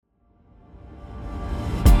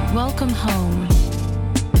Welcome Home,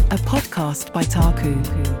 a podcast by Taku.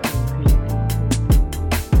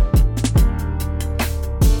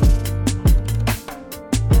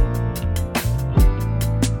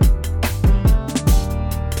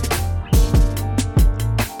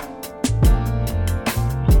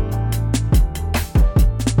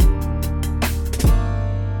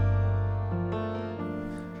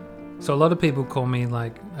 So a lot of people call me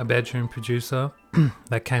like a bedroom producer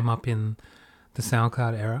that came up in the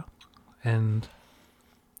SoundCloud era. And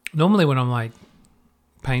normally when I'm like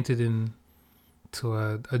painted into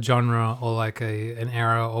a genre or like an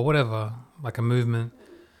era or whatever, like a movement,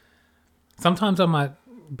 sometimes I might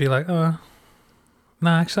be like, no,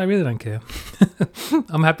 actually I really don't care.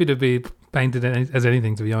 I'm happy to be painted as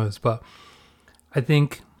anything, to be honest. But I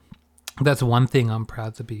think that's one thing I'm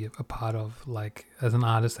proud to be a part of, like as an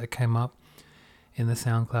artist that came up in the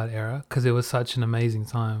SoundCloud era, because it was such an amazing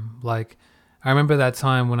time. Like I remember that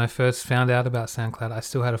time when I first found out about SoundCloud, I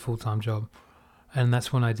still had a full-time job, and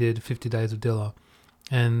that's when I did 50 Days of Dilla.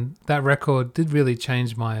 And that record did really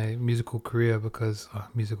change my musical career because I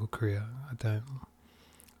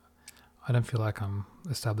don't feel like I'm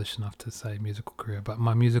established enough to say musical career, but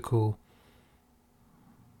my musical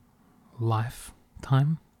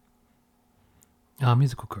lifetime.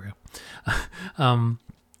 Musical career.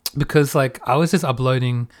 Because like I was just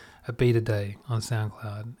uploading a beat a day on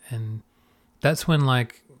SoundCloud, and that's when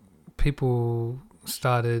like people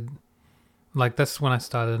started, like that's when I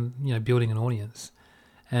started, building an audience.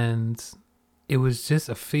 And it was just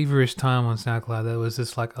a feverish time on SoundCloud. There was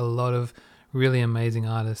just like a lot of really amazing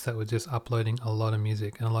artists that were just uploading a lot of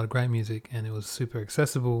music and a lot of great music, and it was super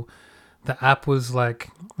accessible. The app was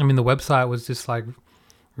like, the website was just like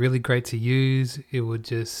really great to use. It was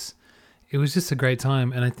just a great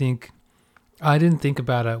time. And I think I didn't think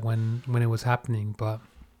about it when it was happening, but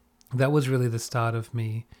that was really the start of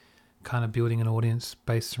me kind of building an audience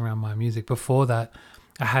based around my music. Before that,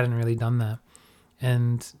 I hadn't really done that.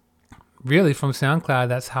 And really from SoundCloud,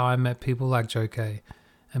 that's how I met people like Joe K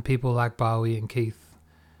and people like Bowie and Keith.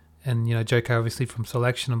 And, Joe K obviously from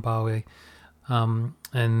Selection and Bowie,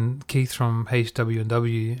 and Keith from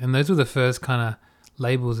HW&W. And those were the first kind of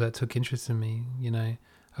labels that took interest in me.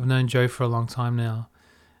 I've known Joe for a long time now,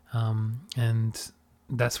 and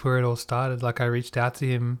that's where it all started. Like I reached out to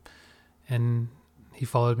him, and he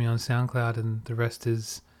followed me on SoundCloud, and the rest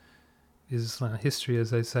is history,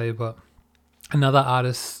 as they say. But other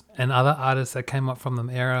artists that came up from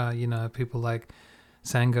the era, people like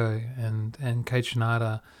Sango and Kate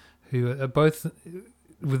Trinata, who are both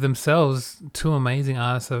with themselves two amazing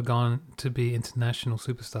artists that have gone to be international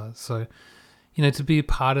superstars. So to be a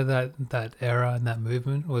part of that era and that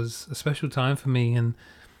movement was a special time for me, and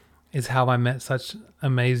is how I met such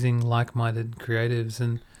amazing like-minded creatives.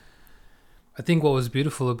 And I think what was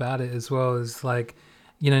beautiful about it as well is like,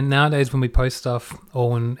 nowadays when we post stuff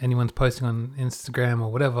or when anyone's posting on Instagram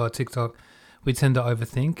or whatever, TikTok, we tend to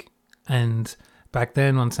overthink. And back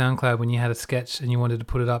then on SoundCloud, when you had a sketch and you wanted to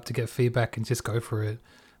put it up to get feedback and just go for it,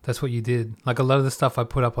 that's what you did. Like a lot of the stuff I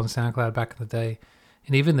put up on SoundCloud back in the day,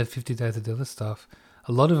 and even the 50 Days of Dilla stuff,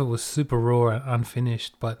 a lot of it was super raw and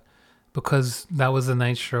unfinished, but because that was the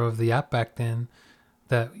nature of the app back then,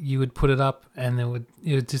 that you would put it up and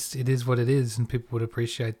it is what it is, and people would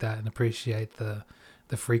appreciate that and appreciate the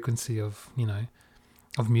frequency of,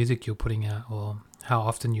 of music you're putting out or how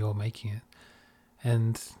often you're making it.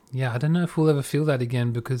 And yeah, I don't know if we'll ever feel that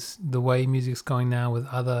again, because the way music's going now with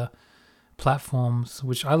other platforms,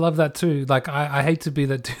 which I love that too. Like I hate to be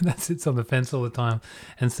that dude that sits on the fence all the time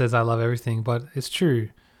and says I love everything, but it's true,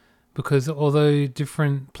 because although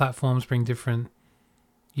different platforms bring different,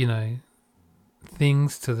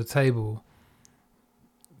 things to the table,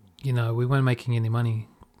 we weren't making any money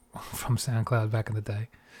from SoundCloud back in the day,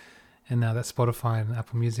 and now that Spotify and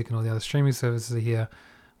Apple Music and all the other streaming services are here,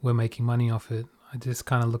 we're making money off it. I just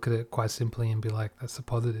kind of look at it quite simply and be like, that's a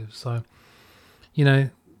positive. So,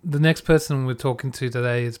 the next person we're talking to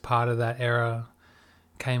today is part of that era,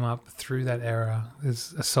 came up through that era,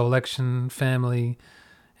 is a Selection family,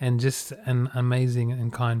 and just an amazing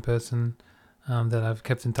and kind person that I've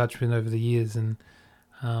kept in touch with over the years, and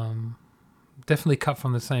definitely cut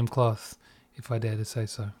from the same cloth, if I dare to say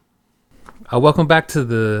so. Welcome back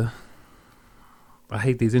to I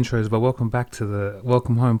hate these intros, but welcome back to the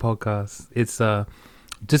Welcome Home podcast.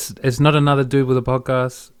 It's not another dude with a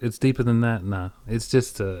podcast. It's deeper than that. Nah, it's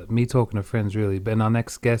just me talking to friends, really. And our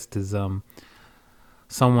next guest is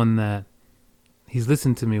someone that he's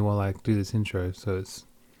listened to me while I do this intro, so it's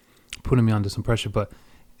putting me under some pressure. But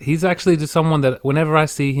he's actually just someone that whenever I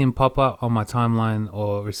see him pop up on my timeline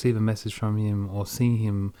or receive a message from him or see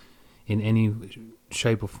him in any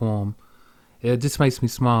shape or form. It just makes me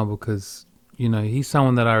smile because, you know, he's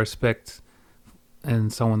someone that I respect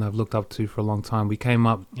and someone that I've looked up to for a long time. We came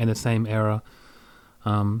up in the same era.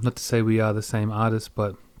 Not to say we are the same artists,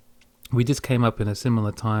 but we just came up in a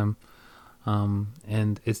similar time.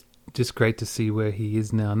 And it's just great to see where he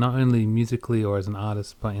is now, not only musically or as an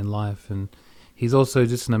artist, but in life. And he's also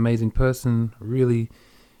just an amazing person, really,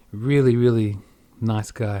 really, really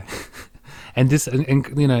nice guy. And just,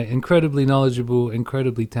 you know, incredibly knowledgeable,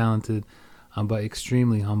 incredibly talented, but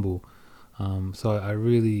extremely humble. So I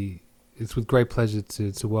really, it's with great pleasure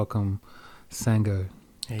to welcome Sango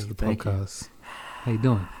to the podcast. How you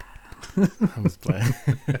doing? I'm just playing.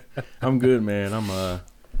 I'm good, man.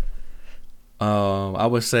 I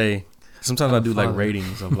would say sometimes I do like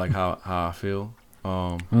ratings of like how I feel.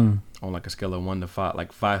 On like a scale of 1 to 5,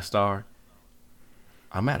 like 5-star.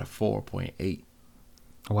 I'm at a 4.8.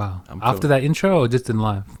 Wow. After that intro or just in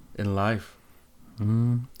life? In life.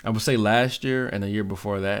 I would say last year and the year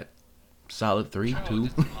before that, solid 3, 2,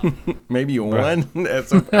 maybe 1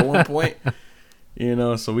 at one point. You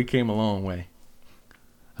know, so we came a long way.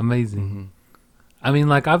 Amazing. Mm-hmm. I mean,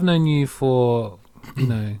 like, I've known you for, you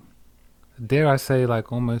know, dare I say,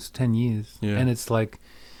 like, almost 10 years. Yeah. And it's like,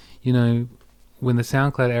 you know, when the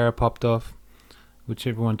SoundCloud era popped off, which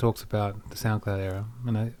everyone talks about, the SoundCloud era,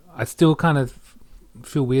 and I still kind of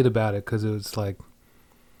feel weird about it because it was like,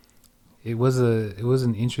 it was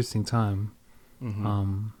an interesting time.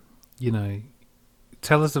 Mm-hmm. You know,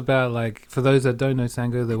 tell us about, like, for those that don't know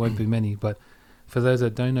Sango, there won't be many, but for those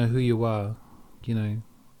that don't know who you are, you know,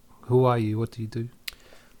 who are you? What do you do?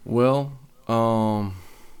 Well, I'm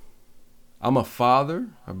a father,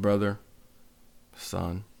 a brother,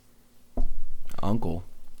 son, uncle.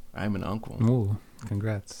 I'm an uncle. Oh,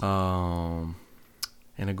 congrats. And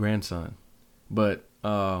a grandson. But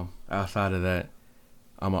outside of that,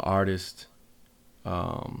 I'm an artist.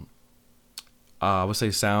 I would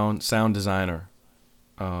say sound designer,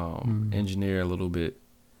 engineer a little bit,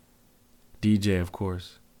 DJ, of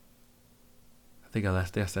course. I think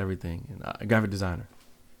that's everything. And a graphic designer.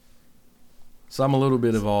 So I'm a little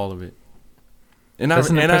bit of all of it. And I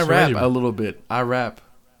rap a little bit. I rap.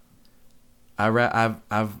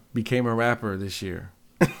 I've became a rapper this year.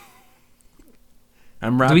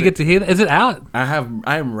 I'm rapping. Do we get to hear that? Is it out?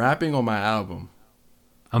 I am rapping on my album.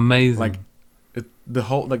 Amazing. Like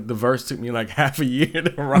the verse took me like half a year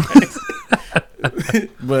to write.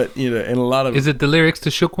 But you know, and a lot of is it the lyrics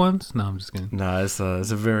to Shook Ones? No, I'm just kidding. Nah, it's a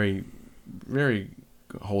very, very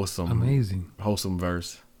wholesome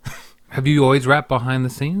verse. Have you always rapped behind the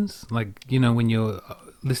scenes? Like, you know, when you're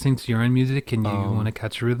listening to your own music and you want to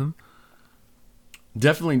catch a rhythm?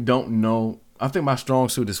 Definitely don't know. I think my strong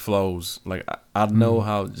suit is flows. Like, I know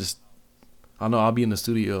I'll be in the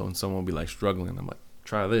studio and someone will be like struggling. I'm like,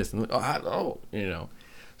 try this. And like, you know.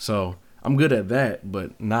 So I'm good at that,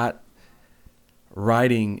 but not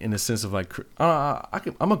writing in the sense of like,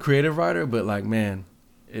 I'm a creative writer, but like, man,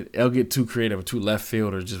 it'll get too creative or too left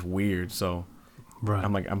field or just weird. So right.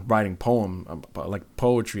 I'm writing like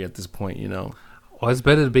poetry at this point, you know. Well, it's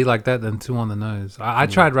better to be like that than too on the nose. I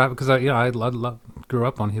tried rap because I grew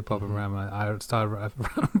up on hip hop and rap. I started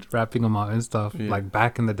rapping on my own stuff like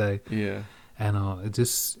back in the day. Yeah, and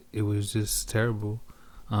it was just terrible.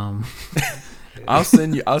 I'll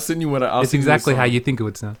send you what it's exactly how you think it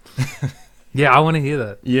would sound. Yeah, I want to hear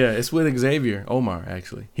that. Yeah, it's with Xavier Omar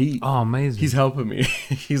actually. Amazing. He's helping me.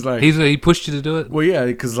 He's like he pushed you to do it. Well, yeah,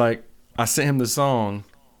 because like I sent him the song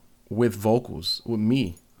with vocals with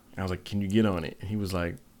me. I was like, "Can you get on it?" And he was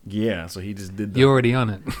like, "Yeah." So he just did. You're already on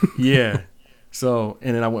it. Yeah. So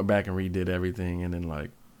and then I went back and redid everything, and then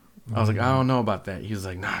like I was like, "I don't know about that." He was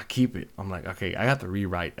like, "Nah, keep it." I'm like, "Okay, I have to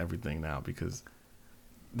rewrite everything now because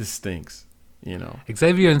this stinks." You know,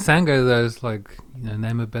 Xavier and Sango, though, is like, you know,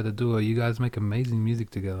 name a better duo. You guys make amazing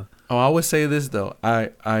music together. Oh, I would say this though.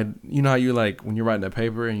 I you know how you like when you're writing a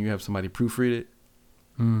paper and you have somebody proofread it.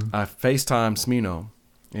 I FaceTime Smino,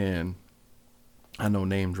 and I know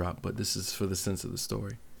name drop, but this is for the sake of the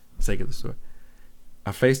story.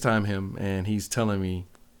 I FaceTime him and he's telling me,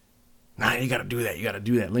 "Nah, you gotta do that. You gotta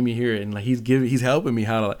do that. Let me hear it." And like he's helping me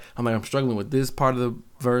how to. I'm like, I'm struggling with this part of the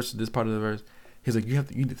verse, this part of the verse. He's like, you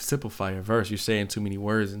need to simplify your verse. You're saying too many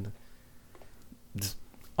words, and just,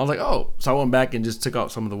 I was like, oh. So I went back and just took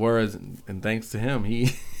out some of the words, and thanks to him,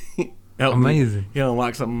 he helped amazing. me. He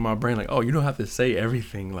unlocked something in my brain, like, oh, you don't have to say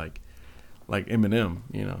everything like Eminem,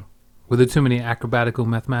 you know. Were there too many acrobatical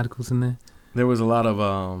mathematicals in there? There was a lot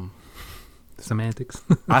of semantics.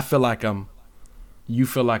 I feel like you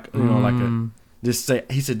feel like, you know, like just say.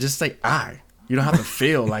 He said, just say I. You don't have to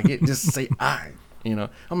feel like it. Just say I. You know,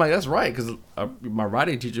 I'm like, that's right, because my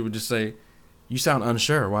writing teacher would just say, you sound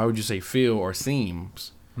unsure. Why would you say feel or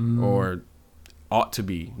seems or ought to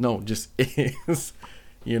be? No, just is.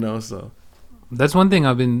 You know, so that's one thing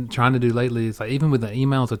I've been trying to do lately. It's like even with the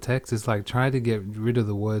emails or texts, it's like try to get rid of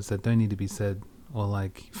the words that don't need to be said, or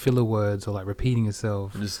like filler words, or like repeating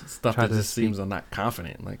yourself. just stuff that just seems I'm not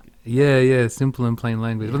confident. Like simple and plain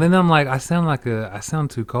language. But then I'm like, I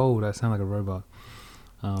sound too cold. I sound like a robot.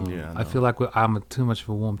 I feel like I'm too much of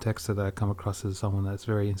a warm texter that I come across as someone that's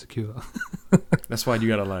very insecure. That's why you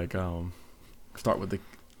gotta like start with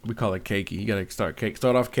we call it cakey. You gotta start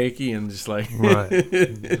off cakey and just like right,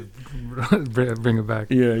 bring it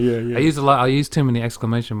back. Yeah. I use too many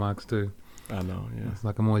exclamation marks too. I know. Yeah, it's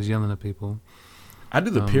like I'm always yelling at people. I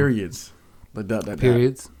do the periods, like that.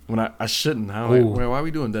 Periods when I shouldn't. I'm like, why are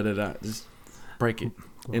we doing da? Just break it.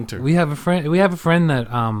 Enter. We have a friend that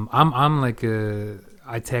I'm like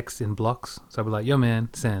I text in blocks, so I'll be like, yo man,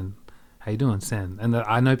 send. How you doing? Send. And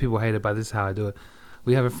I know people hate it, but this is how I do it.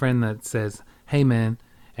 We have a friend that says, hey man,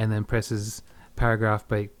 and then presses paragraph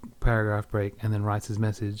break, and then writes his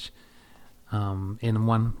message in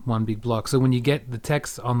one big block. So when you get the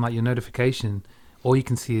text on like your notification, all you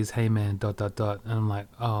can see is hey man ... And I'm like,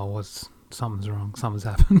 oh, something's wrong, something's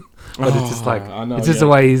happened. But it's just like it's just the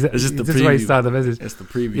way the way he started the message. It's the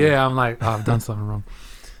preview. Yeah, I'm like, oh, I've done something wrong.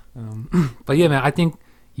 But yeah, man, I think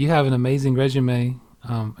you have an amazing resume,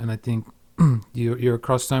 and I think you're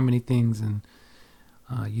across so many things, and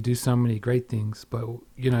you do so many great things. But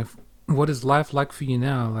you know, what is life like for you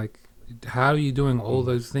now? Like, how are you doing all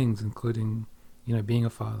those things, including, you know, being a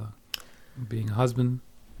father, being a husband?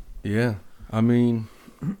 Yeah, I mean,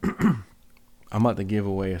 I'm about to give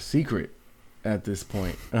away a secret at this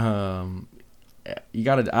point. You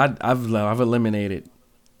gotta. I've eliminated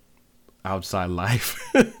outside life.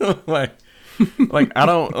 like I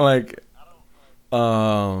don't like.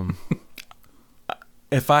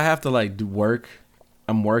 If I have to like do work,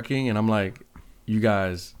 I'm working, and I'm like, you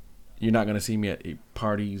guys, you're not gonna see me at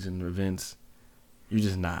parties and events. You're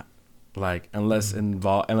just not, like, unless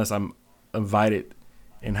I'm invited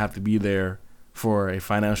and have to be there for a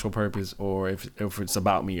financial purpose, or if it's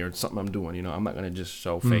about me or something I'm doing. You know, I'm not gonna just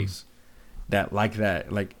show face that. Like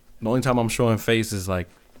the only time I'm showing face is like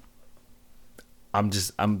I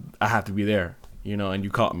have to be there, you know, and you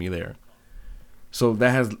caught me there. So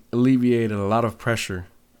that has alleviated a lot of pressure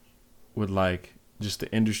with like just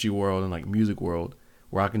the industry world and like music world,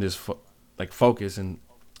 where I can just focus and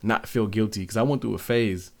not feel guilty. Because I went through a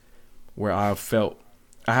phase where I felt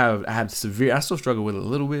I still struggle with it a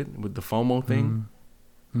little bit with the FOMO thing,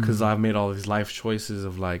 because I've made all these life choices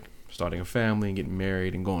of like starting a family and getting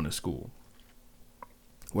married and going to school,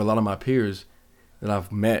 where a lot of my peers that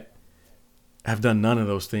I've met have done none of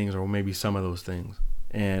those things, or maybe some of those things.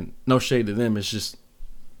 And no shade to them, it's just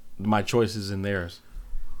my choices and theirs.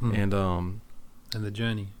 And the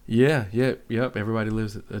journey. Yep. Everybody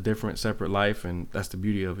lives a different, separate life, and that's the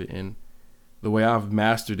beauty of it. And the way I've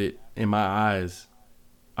mastered it in my eyes,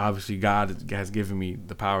 obviously God has given me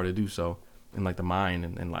the power to do so, and like the mind,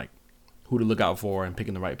 and like who to look out for, and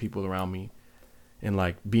picking the right people around me, and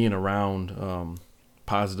like being around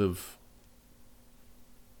positive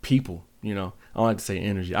people. You know, I don't like to say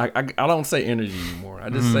energy. I don't say energy anymore.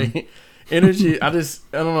 I just say energy. I don't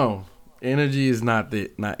know. Energy is not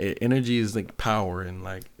it. Energy is like power and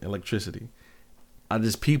like electricity.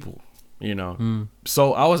 Just people, you know.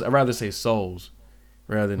 So I'd rather say souls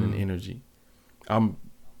rather than energy. I'm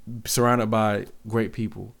surrounded by great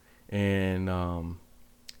people, and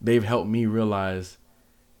they've helped me realize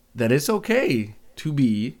that it's okay to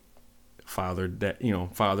be father,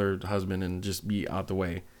 husband, and just be out the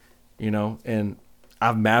way. You know, and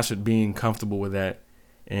I've mastered being comfortable with that,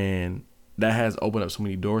 and that has opened up so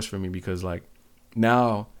many doors for me, because like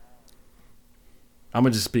now I'm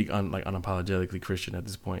gonna just speak unapologetically Christian at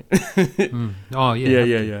this point. Oh yeah.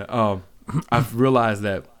 Yeah. I've realized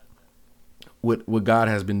that what God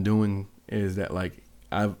has been doing is that like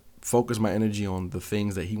I've focused my energy on the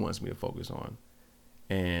things that He wants me to focus on,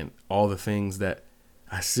 and all the things that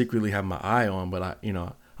I secretly have my eye on, but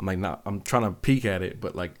I'm trying to peek at it,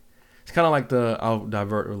 but like. It's kind of like I'll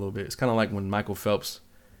divert a little bit. It's kind of like when Michael Phelps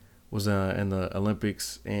was in the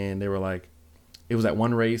Olympics, and they were like, it was that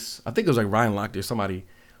one race. I think it was like Ryan Lochte or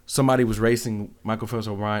somebody was racing Michael Phelps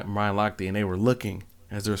or Ryan Lochte, and they were looking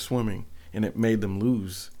as they're swimming, and it made them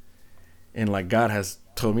lose. And like God has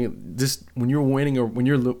told me, just when you're winning, or when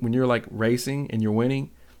you're like racing and you're winning,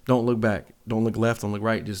 don't look back, don't look left, don't look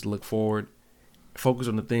right, just look forward. Focus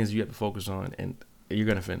on the things you have to focus on, and you're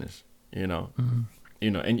gonna finish. You know. You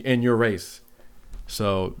know, in your race.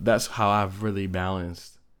 So that's how I've really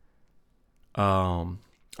balanced a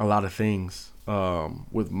lot of things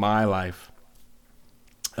with my life.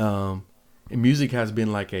 And music has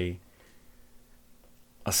been like a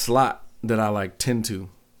slot that I like tend to,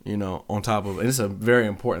 on top of it. And it's a very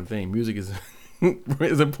important thing. Music is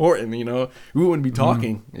is important, We wouldn't be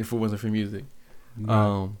talking if it wasn't for music.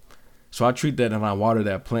 So I treat that and I water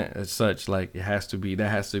that plant as such. Like that has to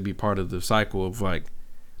be part of the cycle of like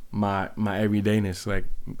my everydayness. Like,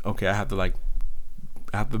 okay, I have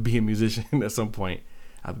to be a musician at some point.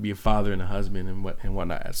 I have to be a father and a husband and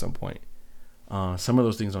whatnot at some point. Some of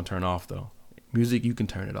those things don't turn off though. Music, you can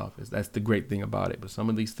turn it off. That's the great thing about it. But some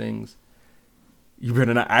of these things, you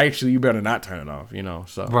better not turn it off.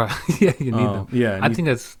 So right, yeah, you need them. Yeah, I think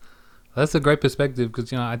that's a great perspective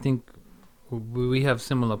because I think we have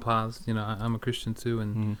similar paths. I'm a Christian too,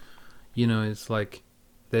 and it's like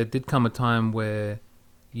there did come a time where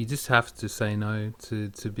you just have to say no to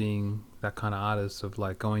being that kind of artist of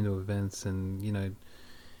like going to events and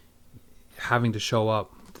having to show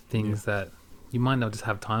up to things that you might not just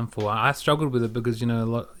have time for. I struggled with it because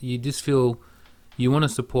you just feel you want to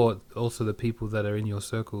support also the people that are in your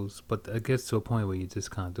circles, but it gets to a point where you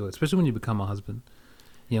just can't do it, especially when you become a husband.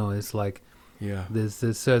 It's like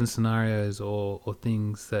there's certain scenarios or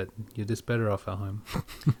things that you're just better off at home.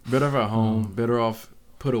 Better off at home, better off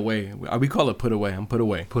put away. We call it put away. I'm put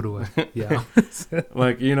away. Put away. Yeah.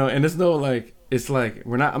 Like, and it's no like, it's like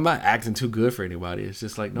I'm not acting too good for anybody. It's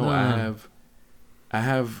just like, no. I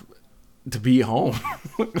have to be home.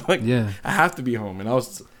 Like, I have to be home. And I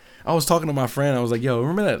was talking to my friend. I was like, yo,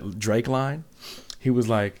 remember that Drake line? He was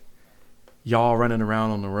like, y'all running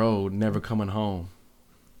around on the road, never coming home.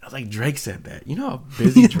 I was like, Drake said that. You know how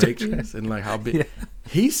busy Drake is? And like how big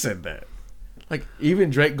he said that. Like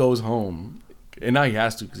even Drake goes home. And now he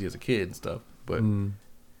has to because he has a kid and stuff. But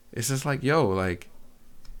it's just like, yo, like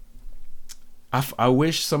I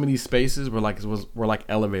wish some of these spaces were like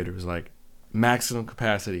elevators, like maximum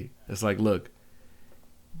capacity. It's like, look,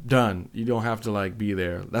 done. You don't have to like be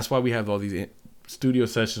there. That's why we have all these studio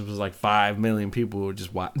sessions with like 5 million people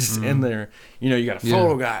just in there. You got a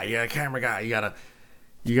photo guy, you got a camera guy, you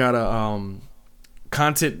got a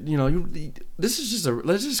content. This is just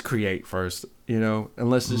let's just create first.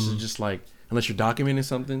 Unless this is just like unless you're documenting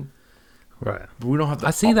something. Right. But we don't have to.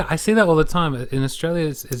 I see that all the time. In Australia,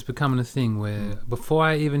 it's becoming a thing where before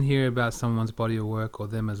I even hear about someone's body of work or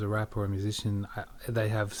them as a rapper or a musician, they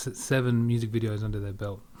have 7 music videos under their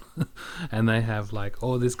belt. And they have like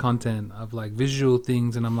all this content of like visual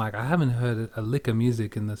things. And I'm like, I haven't heard a lick of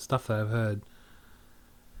music in the stuff that I've heard.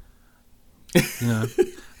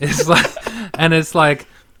 It's like,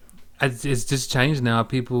 it's just changed now.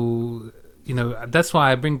 People... that's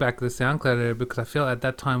why I bring back the SoundCloud era because I feel at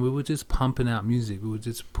that time we were just pumping out music. We were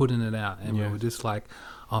just putting it out and we were just like,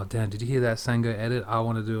 oh, damn, did you hear that Sango edit? I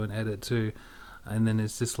want to do an edit too. And then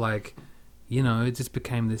it's just like, it just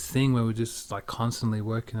became this thing where we're just like constantly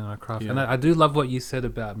working on our craft. And I do love what you said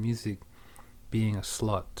about music being a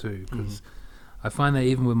slot too because I find that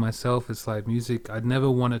even with myself, it's like music, I'd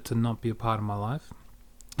never want it to not be a part of my life.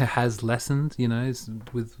 It has lessened, it's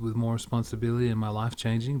with more responsibility and my life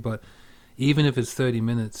changing, but even if it's 30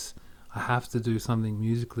 minutes, I have to do something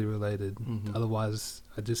musically related. Otherwise,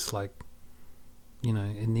 I just like,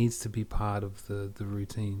 it needs to be part of the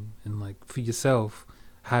routine. And like for yourself,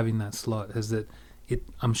 having that slot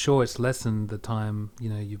I'm sure it's lessened the time,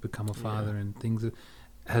 you become a father and things.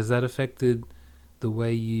 Has that affected the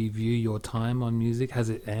way you view your time on music? Has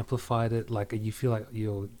it amplified it? Like, you feel like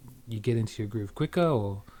you get into your groove quicker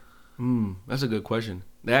or? That's a good question.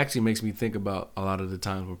 That actually makes me think about a lot of the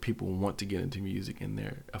times where people want to get into music and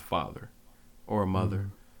they're a father or a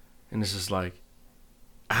mother. And it's just like,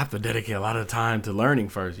 I have to dedicate a lot of time to learning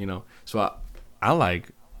first, So I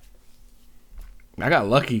got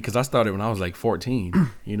lucky because I started when I was like 14,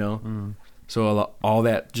 So all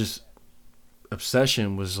that just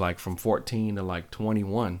obsession was like from 14 to like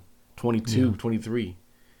 21, 22, 23.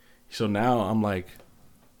 So now I'm like,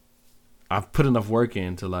 I've put enough work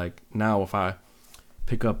in to like, now if I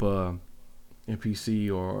pick up a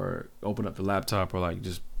PC or open up the laptop or like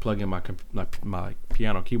just plug in my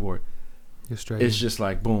piano keyboard, you're straight. It's just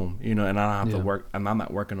like boom, and I don't have to work. I'm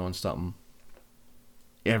not working on something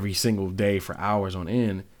every single day for hours on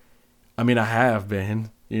end. I mean, I have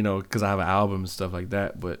been, because I have an album and stuff like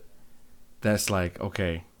that. But that's like,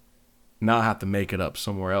 okay, now I have to make it up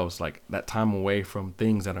somewhere else. Like that time away from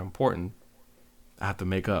things that are important, I have to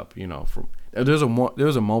make up. There was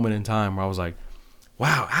a moment in time where I was like,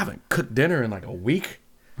 wow, I haven't cooked dinner in like a week.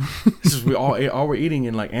 This is all we're eating,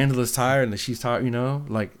 and like Angela's tired and she's tired.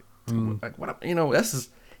 Like what? That's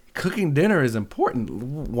just, cooking dinner is important.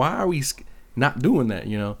 Why are we not doing that?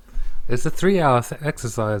 It's a 3-hour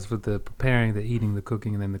exercise with the preparing, the eating, the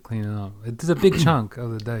cooking, and then the cleaning up. It's a big chunk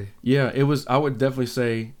of the day. Yeah, it was. I would definitely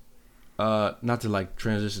say, not to like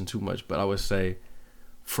transition too much, but I would say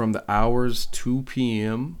from the hours 2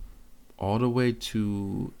 p.m. all the way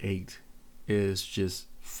to 8 is just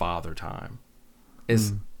father time.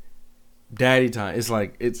 It's daddy time. It's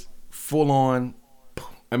like, it's full on.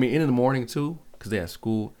 I mean, in the morning too, because they have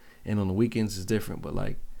school, and on the weekends it's different. But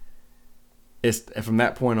like, it's from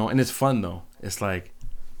that point on, and it's fun though. It's like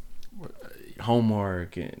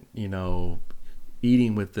homework and, you know,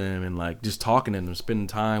 eating with them and like just talking to them, spending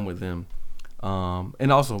time with them,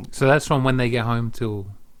 and also. So that's from when they get home till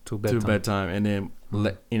bedtime. To bedtime, and then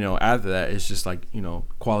you know, after that it's just like, you know,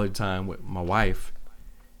 quality time with my wife,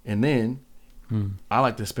 and then I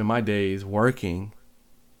like to spend my days working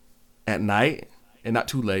at night and not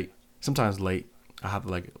too late. Sometimes late. I have to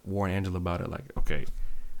like warn Angela about it. Like, okay,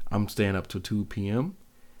 I'm staying up till 2 p.m.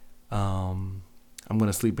 I'm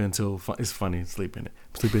gonna sleep until it's funny sleeping.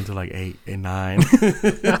 Sleep until like 8 and 9.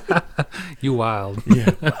 You wild.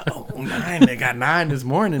 Yeah. Oh, 9. They got 9 this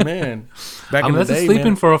morning, man. Back in the day, sleeping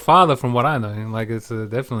man. for a father, from what I know. Like, it's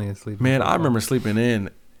definitely a sleeping. Man, I remember sleeping in,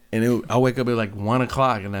 and I wake up at like 1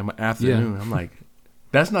 o'clock in the afternoon. Yeah. I'm like,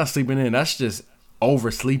 that's not sleeping in. That's just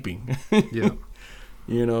oversleeping. Yeah.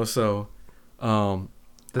 You know, so.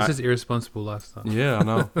 This is irresponsible lifestyle. Yeah, I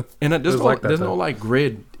know. And there's no like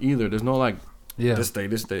grid either. There's no like this day.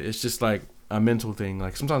 It's just like a mental thing.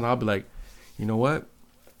 Like sometimes I'll be like, you know what?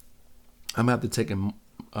 I'm gonna have to take an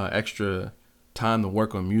extra time to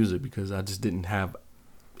work on music because I just didn't have.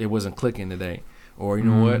 It wasn't clicking today. Or you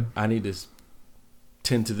know what? I need to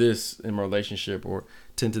tend to this in my relationship or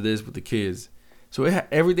tend to this with the kids. So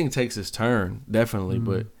everything takes its turn, definitely.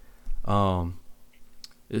 But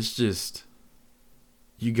it's just.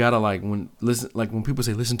 You gotta like when people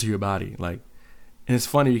say listen to your body, like, and it's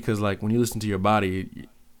funny because like when you listen to your body,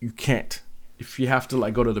 you can't. If you have to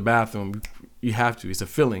like go to the bathroom, you have to. It's a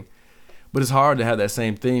feeling, but it's hard to have that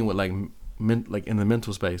same thing with like like in the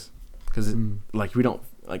mental space because like we don't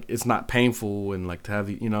like it's not painful and like to have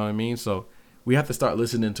you know what I mean. So we have to start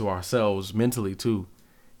listening to ourselves mentally too,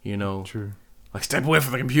 you know. True. Like step away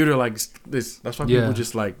from the computer, like this. That's why people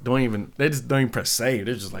just like don't even press save.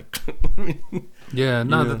 They're just like. Yeah,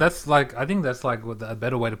 no, that's like, I think that's like a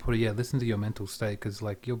better way to put it. Yeah, listen to your mental state because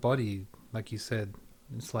like your body, like you said,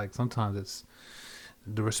 it's like sometimes it's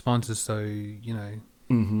the response is so you know,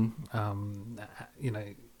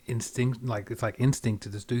 instinct. Like it's like instinct to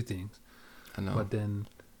just do things. I know. But then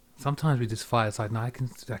sometimes we just fight. It's like no, I can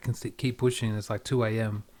keep pushing. It's like 2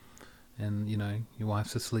 a.m. and you know your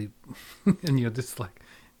wife's asleep, and you're just like.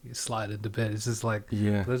 You slide into bed. It's just like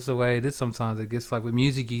that's the way it is. Sometimes it gets like with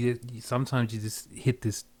music. Sometimes you just hit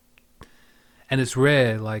this, and it's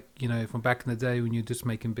rare. Like you know, from back in the day when you're just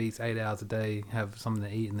making beats 8 hours a day, have something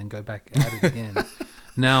to eat, and then go back at it again.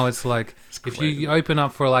 Now it's like if you open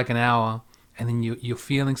up for like an hour, and then you're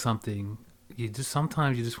feeling something,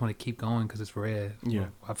 sometimes you just want to keep going because it's rare. Yeah.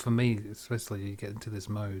 For me, especially, you get into this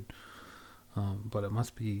mode. But it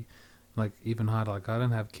must be like even harder. Like I don't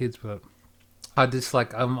have kids, but. I just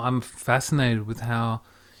like I'm fascinated with how,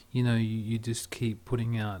 you know, you just keep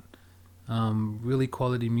putting out really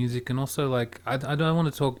quality music, and also like I don't want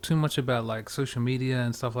to talk too much about like social media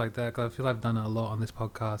and stuff like that. 'Cause I feel I've done it a lot on this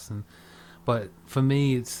podcast, but for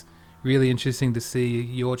me it's really interesting to see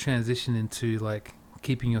your transition into like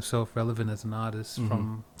keeping yourself relevant as an artist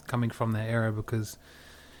from coming from that era because.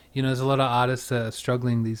 You know, there's a lot of artists that are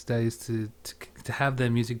struggling these days to have their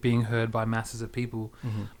music being heard by masses of people.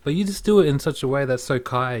 But you just do it in such a way that's so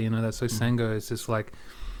Kai, you know, that's so Sango. It's just like,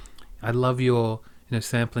 I love your, you know,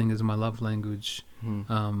 sampling is my love language.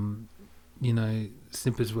 You know,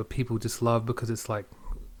 snippets where people just love because it's like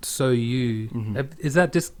so you. Is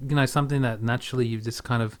that just, you know, something that naturally you've just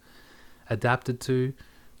kind of adapted to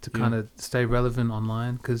kind of stay relevant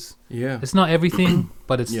online? Because it's not everything,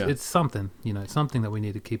 but it's something, you know, it's something that we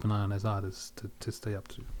need to keep an eye on as artists to stay up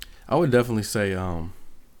to. I would definitely say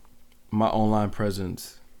my online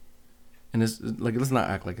presence, and it's like, let's not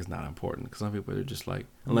act like it's not important because some people are just like,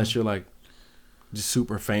 unless you're like just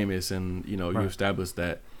super famous and, you know, you establish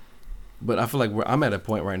that. But I feel like I'm at a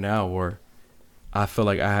point right now where I feel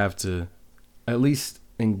like I have to at least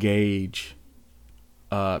engage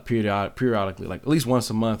periodically, like at least once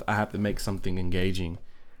a month, I have to make something engaging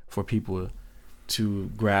for people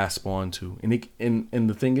to grasp onto. And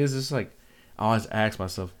the thing is, it's like I always ask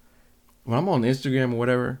myself when I'm on Instagram or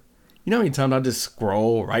whatever, you know how many times I just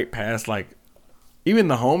scroll right past like even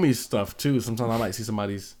the homies stuff too. Sometimes I might see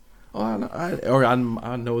somebody's I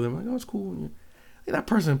know them, like, oh, it's cool. that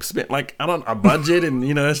person spent like I don't a budget, and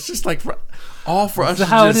you know it's just like all for us to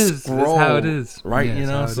how it just is. scroll, That's how it is, right? Yeah, You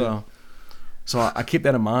know, it's how it so I keep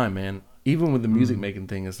that in mind, man. Even with the music making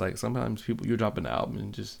thing, it's like sometimes people you're dropping the album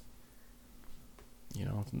and just, you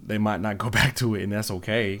know, they might not go back to it, and that's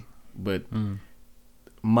okay. But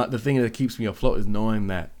the thing that keeps me afloat is knowing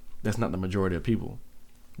that that's not the majority of people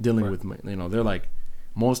dealing with me. You know, they're like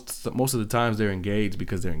most of the times they're engaged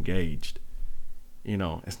because they're engaged. You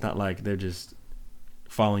know, it's not like they're just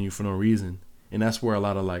following you for no reason, and that's where a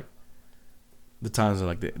lot of like the times are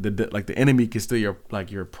like the enemy can steal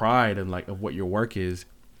your pride and like of what your work is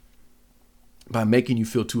by making you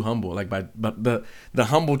feel too humble. Like but the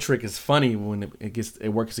humble trick is funny when it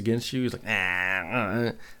works against you. It's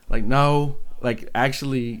like like no, like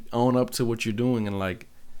actually own up to what you're doing and like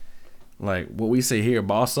what we say here,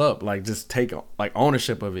 boss up. Like just take like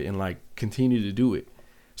ownership of it and like continue to do it.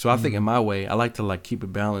 So I think in my way, I like to like keep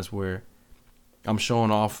it balanced where I'm showing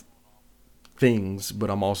off things, but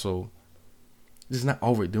I'm also just not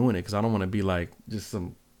overdoing it because I don't want to be like just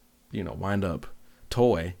some, you know, wind up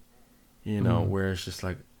toy, you know, where it's just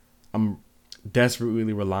like I'm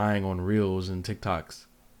desperately relying on reels and TikToks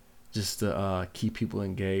just to keep people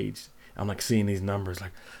engaged. I'm like seeing these numbers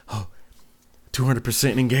like,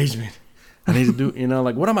 200% engagement. I need to do, you know,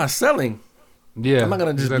 like what am I selling? Yeah, I'm not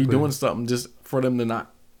gonna just be doing something just for them to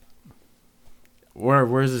not.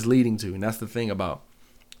 Where is this leading to? And that's the thing about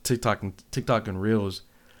TikTok and Reels.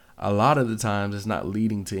 A lot of the times, it's not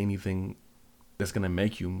leading to anything that's gonna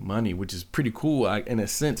make you money, which is pretty cool in a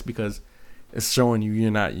sense because it's showing you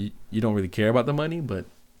you don't really care about the money. But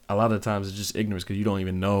a lot of times, it's just ignorance because you don't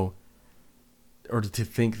even know, or to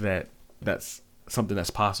think that that's something that's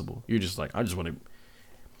possible. You're just like, I just want to.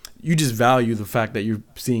 You just value the fact that you're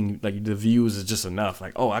seeing like the views is just enough.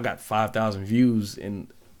 Like, oh, I got 5,000 views in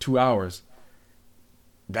 2 hours.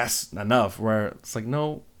 That's enough. Where it's like,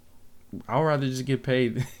 no, I'd rather just get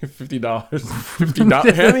paid $50.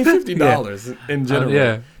 $50. Hand me $50 in general.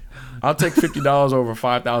 Yeah, I'll take $50 over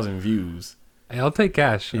 5,000 views. Hey, I'll take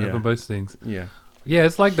cash for most things. Yeah. Yeah,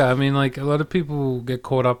 it's like that. I mean, like a lot of people get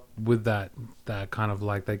caught up with that kind of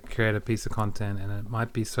like they create a piece of content and it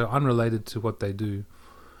might be so unrelated to what they do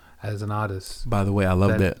as an artist. By the way, I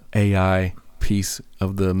love that AI piece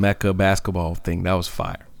of the Mecca basketball thing. That was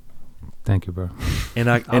fire. Thank you, bro. And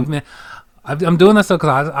I'm doing that stuff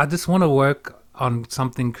because I just want to work on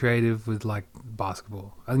something creative with like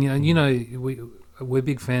basketball. And you know, we're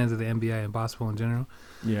big fans of the NBA and basketball in general.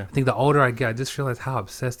 Yeah. I think the older I get, I just realize how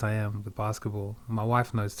obsessed I am with basketball. My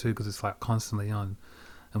wife knows too because it's like constantly on.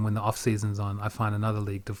 And when the off season's on, I find another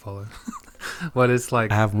league to follow. But it's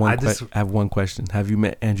like I have one question. Have you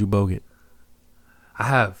met Andrew Bogut? I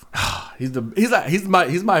have.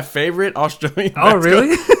 he's my favorite Australian. Oh,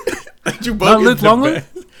 really? Andrew Bogut. Not Luke Longley?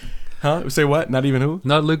 Huh? Say what? Not even who?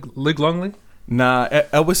 Not Luke Longley? Nah,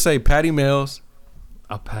 I would say Patty Mills.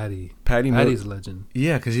 Oh, Patty. Patty's a legend.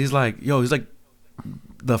 Yeah, because he's like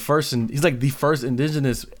the first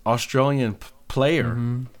indigenous Australian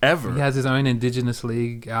player ever. He has his own indigenous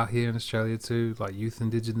league out here in Australia too, like youth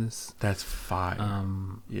indigenous. That's fire.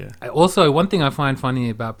 Yeah. Also, one thing I find funny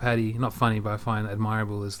about Paddy, not funny, but I find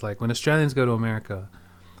admirable is like when Australians go to America,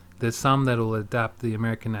 there's some that will adapt the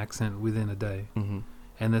American accent within a day.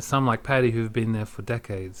 And there's some like Paddy who've been there for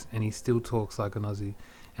decades and he still talks like an Aussie.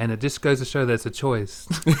 And it just goes to show that it's a choice.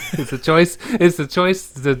 It's a choice. It's a choice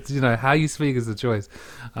that, you know, how you speak is a choice.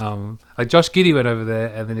 Like Josh Giddey went over there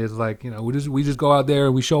and then he was like, you know, we just go out there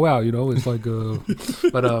and we show out, you know, it's like,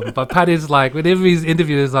 but Paddy's like, whenever he's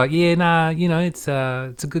interviewed, it's like, yeah, nah, you know, it's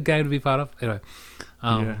a good game to be part of. Anyway.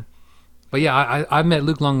 But yeah, I met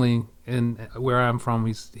Luke Longley in where I'm from.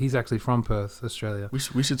 He's actually from Perth, Australia.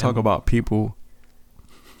 We should talk about people,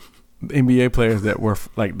 NBA players that were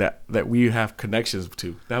like that we have connections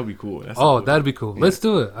to. That would be cool. That'd be cool. Yeah. Let's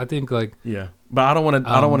do it. I think like but I don't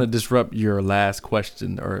want to disrupt your last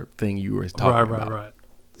question or thing you were talking about. Right.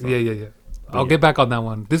 So, yeah. I'll get back on that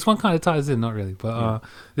one. This one kind of ties in, not really, but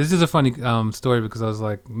this is a funny story because I was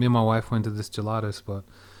like, me and my wife went to this gelato spot,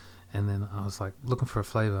 and then I was like looking for a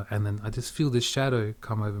flavor, and then I just feel this shadow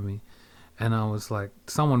come over me, and I was like,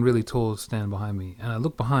 someone really tall stand behind me, and I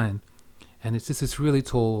look behind. And it's just this really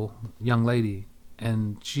tall young lady.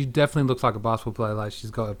 And she definitely looks like a basketball player. Like, she's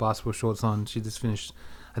got her basketball shorts on. She just finished,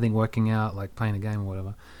 I think, working out, like, playing a game or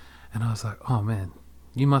whatever. And I was like, oh, man,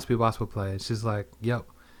 you must be a basketball player. She's like, yep,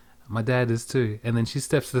 my dad is too. And then she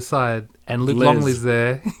steps to the side, and Luke Longley's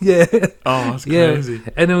there. Yeah. Oh, that's crazy.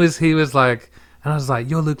 And he was like, and I was like,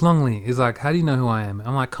 you're Luke Longley. He's like, how do you know who I am?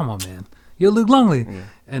 I'm like, come on, man. You're Luke Longley. Yeah.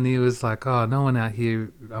 And he was like, oh, no one out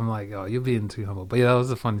here. I'm like, oh, you're being too humble. But yeah, that was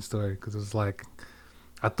a funny story because it was like,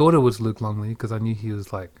 I thought it was Luke Longley because I knew he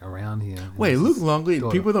was like around here. Wait, Luke Longley.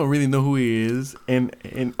 People don't really know who he is in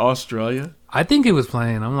Australia. I think he was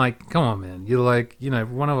playing. I'm like, come on, man. You're like,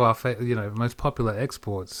 one of our, most popular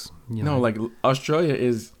exports. No, like Australia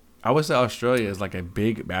is. I would say Australia is like a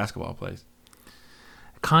big basketball place.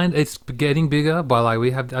 It's getting bigger, but like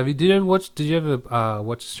we have. Did you ever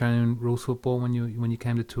watch Australian rules football when you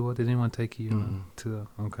came to tour? Did anyone take you to?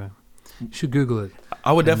 Okay, you should Google it.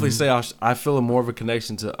 I would definitely say I feel more of a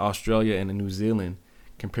connection to Australia and New Zealand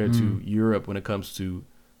compared to Europe when it comes to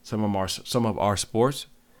some of our sports,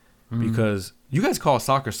 because you guys call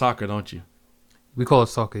soccer, don't you? We call it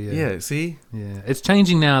soccer, yeah. Yeah, see? Yeah. It's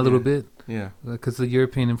changing now a little bit. Yeah. Because the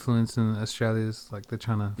European influence in Australia is like they're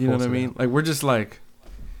trying to. You know what I mean? Like we're just like,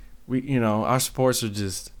 our sports are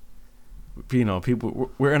just,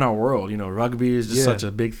 people. We're in our world. Rugby is just such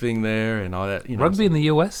a big thing there, and all that. Rugby in the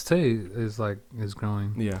US too is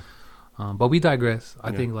growing. Yeah. But we digress.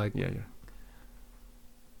 I think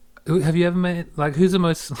Have you ever met who's the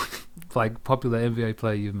most like popular NBA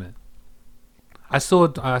player you've met? I saw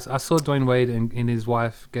Dwayne Wade and his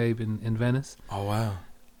wife Gabe in Venice. Oh wow!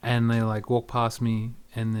 And they walked past me,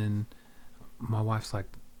 and then my wife's like,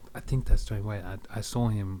 "I think that's Dwayne Wade." I saw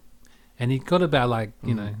him, and he got about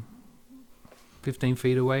 15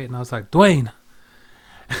 feet away, and I was like, "Dwayne,"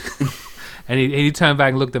 and he turned back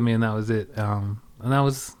and looked at me, and that was it. And that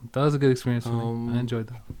was a good experience for me. I enjoyed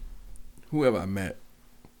that. Who have I met?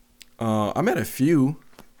 I met a few.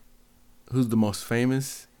 Who's the most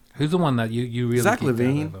famous? Who's the one that you really Zach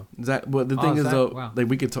LaVine? But the thing is Zach, though, wow.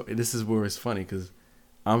 we could talk. This is where it's funny because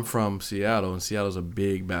I'm from Seattle, and Seattle's a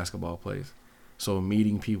big basketball place. So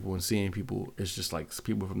meeting people and seeing people, it's just like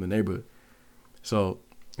people from the neighborhood. So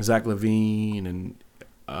Zach LaVine and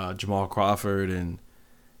Jamal Crawford and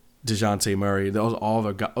DeJounte Murray, those are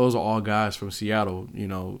all guys from Seattle.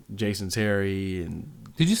 Jason Terry and.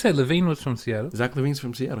 Did you say LaVine was from Seattle? Zach LaVine's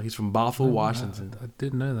from Seattle. He's from Bothell, Washington. I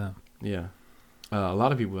didn't know that. Yeah. A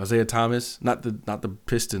lot of people. Isaiah Thomas, not the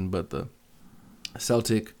Piston, but the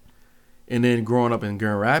Celtic. And then growing up in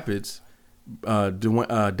Grand Rapids,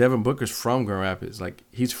 Devin Booker's from Grand Rapids. Like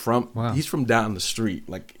he's from down the street.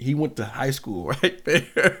 Like he went to high school right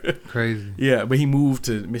there. Crazy. Yeah, but he moved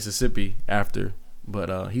to Mississippi after.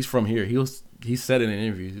 But he's from here. He said in an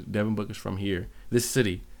interview, Devin Booker's from here, this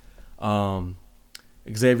city.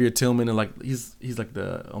 Xavier Tillman, and he's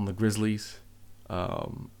on the Grizzlies.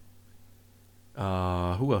 Who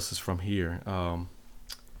else is from here? A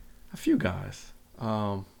few guys.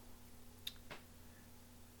 I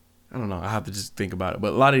don't know. I have to just think about it.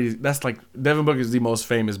 But a lot of these, that's Devin Booker is the most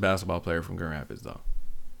famous basketball player from Grand Rapids, though.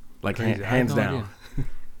 Hands down.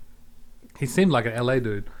 He seemed like an LA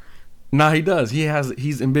dude. Nah, he does.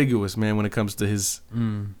 He's ambiguous, man, when it comes to his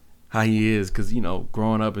how he is, because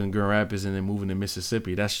growing up in Grand Rapids and then moving to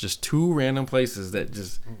Mississippi, that's just two random places that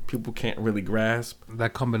just people can't really grasp.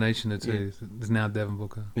 That combination of two is now Devin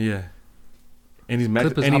Booker. Yeah, and he's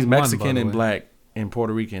Mexican and black and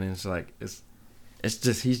Puerto Rican, and it's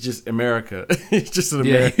just he's just America. He's just an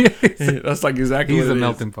American. Yeah. That's exactly he's what it a is.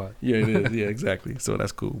 melting pot. Yeah, it is. Yeah, exactly. So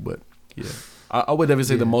that's cool. But yeah, I would never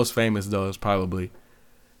say the most famous though is probably.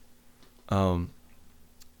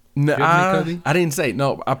 No, I didn't say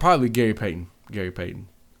no. I probably Gary Payton.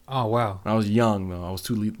 Oh wow! I was young though. I was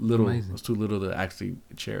too little. Amazing. I was too little to actually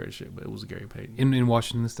cherish it. But it was Gary Payton in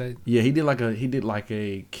Washington State. Yeah, he did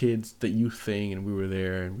a kids the youth thing, and we were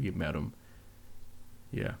there and we met him.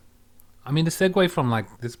 Yeah. I mean, to segue from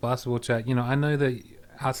this basketball chat, I know that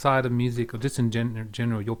outside of music or just in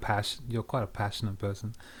general, you're quite a passionate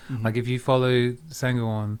person. Mm-hmm. If you follow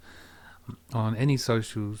Sango on any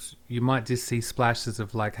socials, you might just see splashes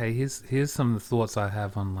of hey, here's some of the thoughts I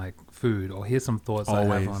have on food, or here's some thoughts I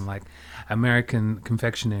have on American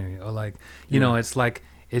confectionery, or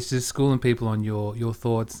it's just schooling people on your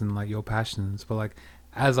thoughts and your passions. But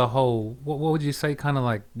as a whole, what would you say kind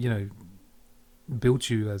of built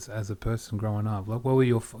you as a person growing up? What were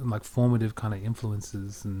your formative kind of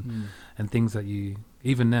influences and things that you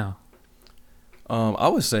even now? I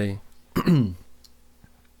would say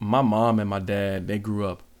my mom and my dad, they grew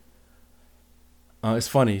up. It's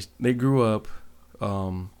funny, they grew up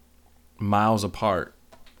miles apart,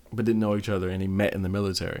 but didn't know each other, and they met in the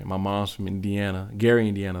military. My mom's from Indiana, Gary,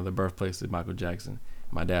 Indiana, the birthplace of Michael Jackson.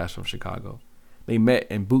 My dad's from Chicago. They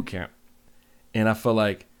met in boot camp, and I felt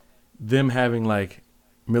like them having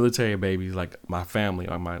military babies, my family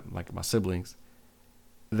or my siblings,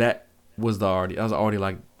 that was already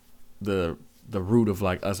the root of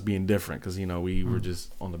us being different, because we were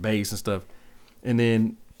just on the base and stuff. And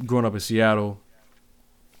then growing up in Seattle,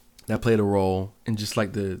 that played a role, and just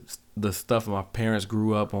the stuff my parents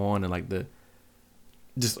grew up on, and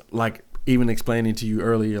just like even explaining to you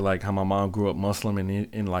earlier, like how my mom grew up Muslim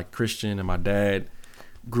and like Christian, and my dad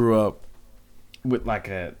grew up with like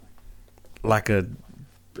a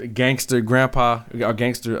gangster grandpa, a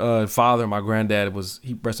gangster father. My granddad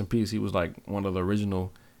he rest in peace. He was like one of the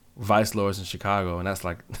original vice lords in Chicago, and that's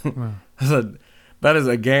like Wow. that is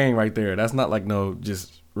a gang right there. That's not like no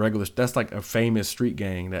just regular. That's like a famous street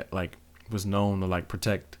gang that like was known to like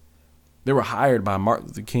protect. They were hired by Martin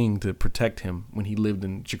Luther King to protect him when he lived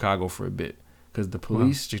in Chicago for a bit, because the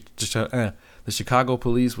police, the Chicago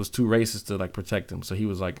police, was too racist to like protect him. So he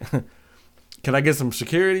was like, "Can I get some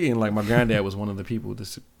security?" And like my granddad was one of the people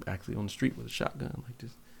that's actually on the street with a shotgun, like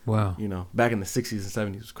this. Wow. You know, back in the 60s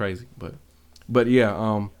and 70s was crazy, but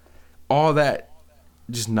yeah, all that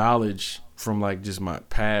just knowledge from like just my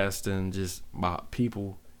past and just my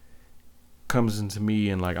people comes into me,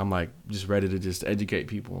 and like I'm like just ready to just educate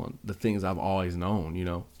people on the things I've always known, you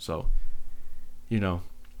know. So, you know,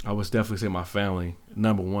 I would definitely say my family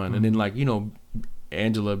number one. Mm-hmm. And then like, you know,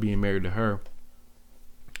 Angela being married to her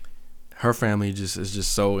family just is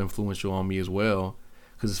just so influential on me as well.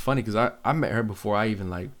 Because it's funny, because I met her before I even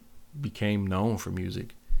like became known for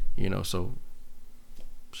music, you know. So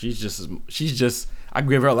she's just I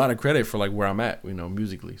give her a lot of credit for like where I'm at, you know,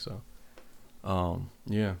 musically. So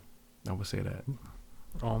yeah, I would say that.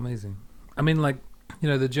 Oh, amazing. I mean, like, you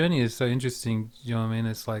know, the journey is so interesting. You know what I mean?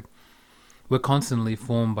 It's like we're constantly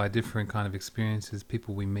formed by different kind of experiences,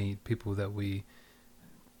 people we meet, people that we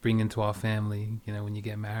bring into our family. You know, when you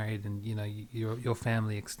get married, and you know your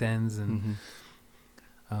family extends, and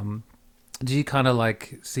do you kind of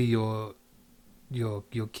like see your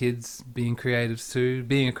kids being creative too?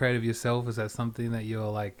 Being a creative yourself, is that something that you're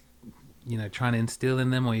like, you know, trying to instill in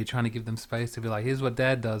them, or you're trying to give them space to be like, here's what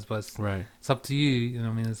dad does, but it's up to you. You know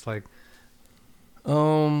what I mean? It's like,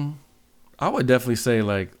 I would definitely say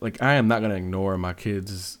like I am not gonna ignore my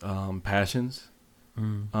kids' passions.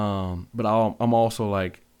 But I'm also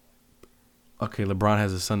like, okay, LeBron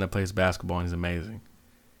has a son that plays basketball and he's amazing,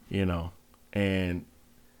 you know, and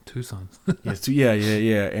 2 sons. yeah,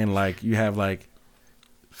 and like you have like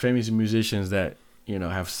famous musicians that, you know,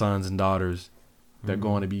 have sons and daughters that are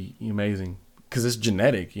going to be amazing, because it's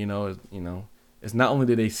genetic, you know. It's not only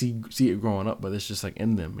that they see it growing up, but it's just like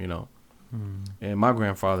in them, you know. And my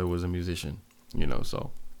grandfather was a musician, you know,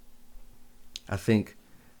 so I think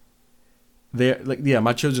they're like, yeah,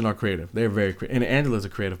 my children are creative. They're very creative, and Angela's a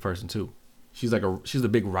creative person too. She's a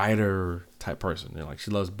big writer type person, and like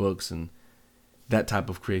she loves books and that type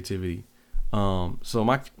of creativity. So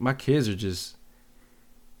my kids are just,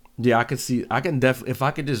 yeah, I can definitely, if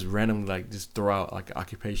I could just randomly like just throw out like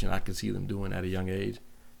occupation I could see them doing at a young age,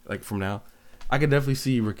 like from now, I could definitely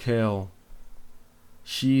see Raquel.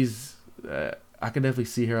 I could definitely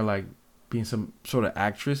see her like being some sort of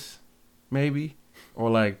actress, maybe,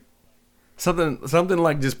 or like something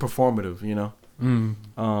like just performative, you know.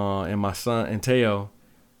 And my son and Teo,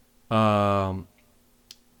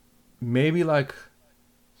 maybe like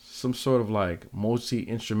some sort of like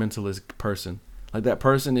multi-instrumentalist person, like that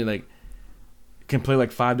person that like can play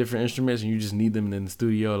like 5 different instruments, and you just need them in the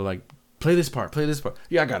studio to like play this part.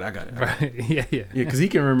 Yeah, I got it. Right. Yeah. Because he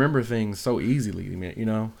can remember things so easily, man. You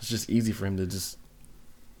know, it's just easy for him to just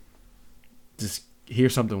hear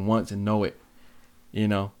something once and know it. You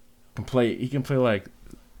know, he can play like,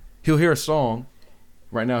 he'll hear a song.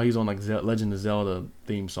 Right now he's on like Legend of Zelda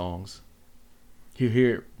theme songs. He'll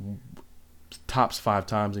hear it tops 5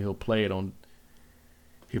 times, and he'll play it on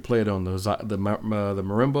the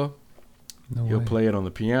marimba. He'll play it on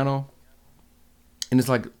the piano, and it's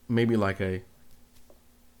like maybe like a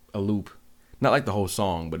loop, not like the whole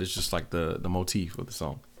song, but it's just like the motif of the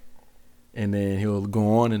song. And then he'll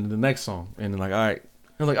go on into the next song, and then like,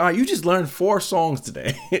 all right, you just learned 4 songs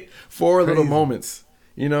today, 4 little moments,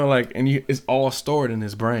 you know, like, and it's all stored in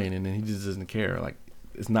his brain, and then he just doesn't care. Like,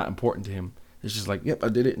 it's not important to him. It's just like, yep, I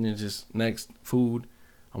did it, and it's just next food.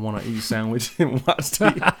 I want to eat a sandwich and watch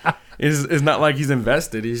TV. It's not like he's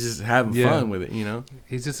invested. He's just having fun with it, you know.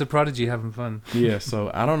 He's just a prodigy having fun. Yeah,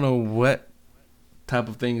 so I don't know what type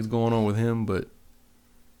of thing is going on with him, but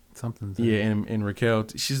something's and Raquel,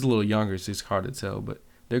 she's a little younger, so it's hard to tell, but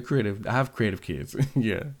they're creative. I have creative kids.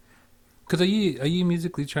 Yeah. Because are you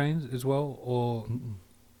musically trained as well, or?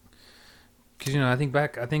 Because, you know, I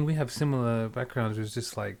think we have similar backgrounds. It was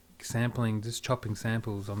just like sampling, just chopping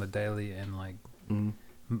samples on the daily, and like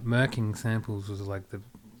murking samples was like the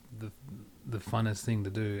funnest thing to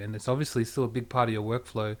do. And it's obviously still a big part of your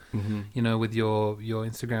workflow, you know, with your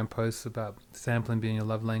Instagram posts about sampling being your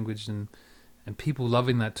love language, and people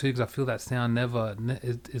loving that too, because I feel that sound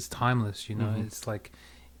is timeless, you know. It's like,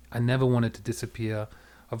 I never want it to disappear.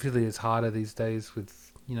 obviously it's harder these days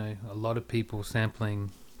with, you know, a lot of people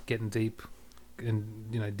sampling, getting deep, and,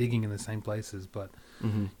 you know, digging in the same places. But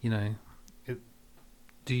you know,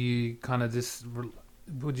 do you kind of just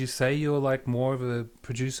would you say you're like more of a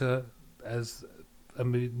producer as a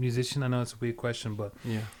musician? I know it's a weird question, but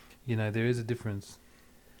yeah, you know, there is a difference.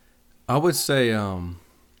 I would say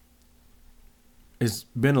it's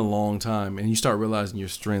been a long time, and you start realizing your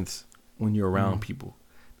strengths when you're around people,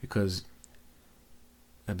 because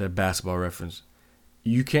at that basketball reference,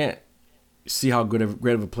 you can't see how great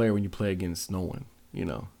of a player when you play against no one, you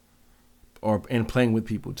know, and playing with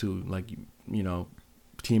people too. Like you know,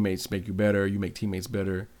 teammates make you better. You make teammates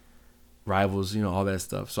better. Rivals, you know, all that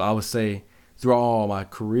stuff. So I would say throughout all my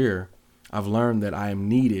career, I've learned that I am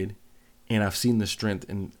needed, and I've seen the strength,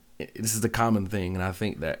 and this is the common thing. And I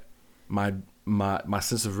think that my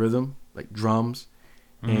sense of rhythm, like drums,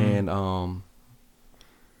 and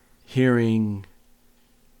hearing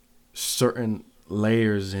certain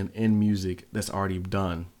layers in music that's already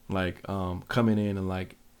done, like coming in and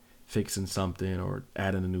like fixing something or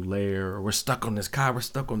adding a new layer, or we're stuck on this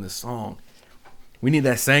song. We need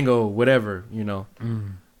that Sango, whatever, you know.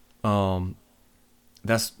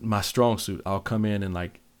 That's my strong suit. I'll come in and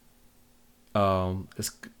like,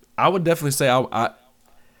 I would definitely say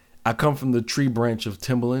I come from the tree branch of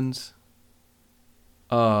Timbaland's.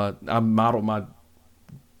 I modeled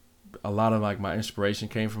a lot of like my inspiration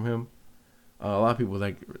came from him. A lot of people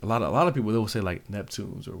a lot of people, they will say like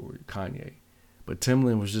Neptunes or Kanye, but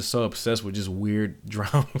Timbaland was just so obsessed with just weird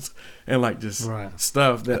drums and like just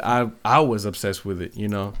stuff that I was obsessed with it, you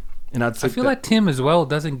know. And I feel like Tim as well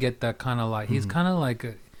doesn't get that kind of like, he's kind of like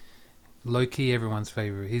a low key everyone's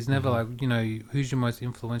favorite. He's never like, you know, who's your most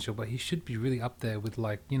influential, but he should be really up there with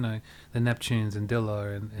like, you know, the Neptunes and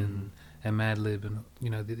Dilla and Madlib and, you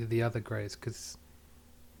know, the other greats, because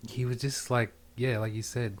he was just like, yeah, like you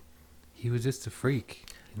said, he was just a freak.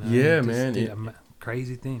 You know? Yeah, he man. did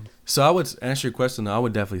crazy things. So I would answer your question. I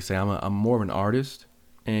would definitely say I'm more of an artist,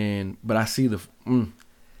 but I see the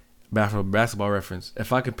basketball reference.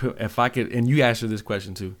 If I could, and you answered this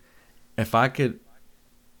question too, if I could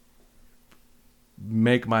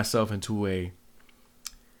make myself into a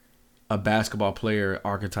basketball player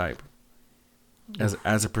archetype as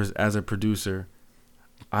a producer,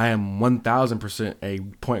 I am 1,000% a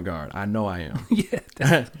point guard. I know I am.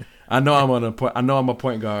 Yeah, I know I'm a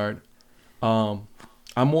point guard. I'm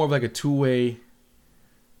more of like a two-way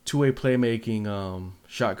playmaking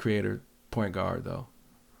shot creator point guard though.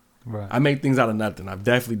 Right. I make things out of nothing. I've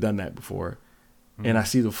definitely done that before. And I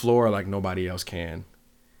see the floor like nobody else can.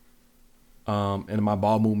 And my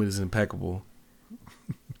ball movement is impeccable.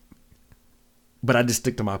 But I just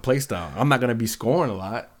stick to my play style. I'm not going to be scoring a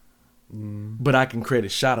lot. But I can create a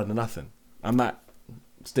shot out of nothing. I'm not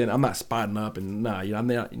spotting up and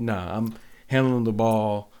I'm handling the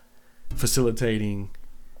ball, facilitating,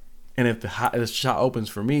 and if the shot opens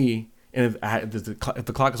for me, and if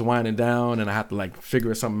the clock is winding down and I have to like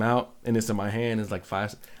figure something out and it's in my hand, it's like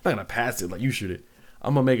 5. I'm not gonna pass it like you shoot it.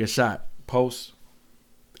 I'm gonna make a shot, post.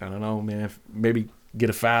 I don't know, man. Maybe get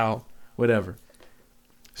a foul, whatever.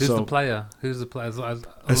 Who's the player? Who's the player?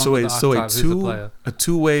 A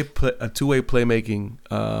two-way playmaking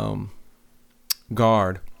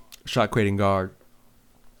guard, shot creating guard.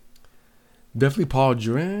 Definitely Paul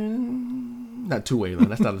Duran. Not two-way though.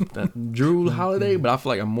 That's not Drew Holiday, but I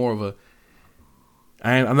feel like I'm more of a.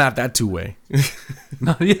 I'm not that two-way.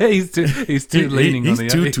 No, yeah, he's too leaning on the.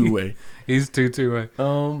 He's too two-way. He's too two-way.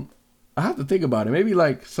 I have to think about it. Maybe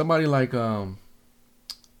like somebody like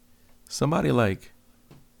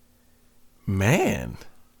man,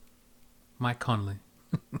 Mike Conley.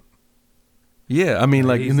 Yeah, I mean,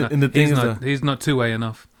 like he's not two-way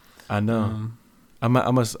enough. I know. I'm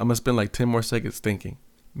gonna spend like 10 more seconds thinking.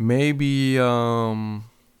 Maybe I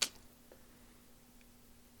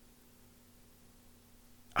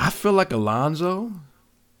feel like Alonzo.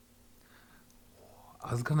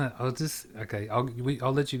 I'll let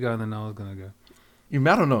you go, and then I was gonna go. I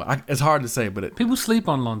don't know. It's hard to say, but people sleep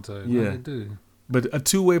on Lonzo. Yeah, they do. But a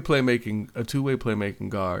two-way playmaking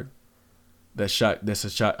guard. A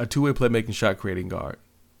two-way playmaking shot creating guard,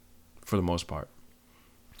 for the most part.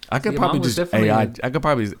 I could probably just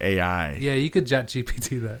AI. Yeah, you could chat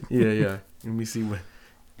GPT that. Yeah. Let me see what.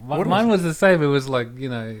 Mine was the same. It was like, you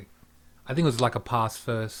know, I think it was like a pass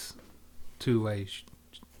first, two-way.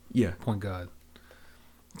 Point guard.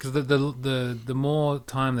 Because the more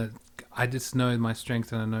time that I just know my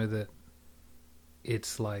strengths, and I know that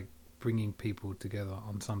it's like bringing people together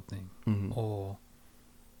on something, or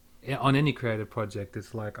on any creative project.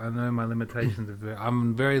 It's like I know my limitations.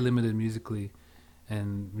 I'm very limited musically,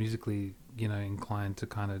 and musically, inclined to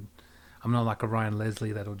kind of. I'm not like a Ryan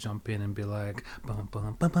Leslie that'll jump in and be like, bum,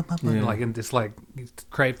 bum, bum, bum, bum, Yeah. like, and just like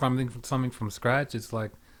create something from scratch. It's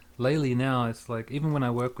like lately now, it's like even when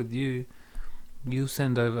I work with you, you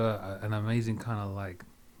send over an amazing kind of like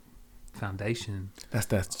foundation. That's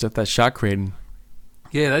that shot creating.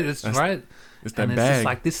 Yeah, that's right. It's that And it's bag. just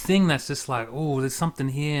like this thing that's just like, oh, there's something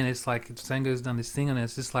here, and it's like Sango's done this thing, and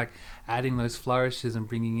it's just like adding those flourishes and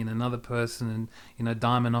bringing in another person, and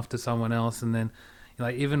diming off to someone else, and then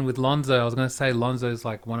like even with Lonzo, I was gonna say Lonzo's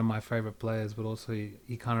like one of my favorite players, but also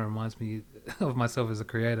he kind of reminds me of myself as a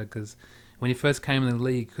creator, because when he first came in the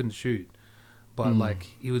league, he couldn't shoot, but like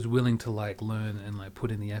he was willing to like learn and like put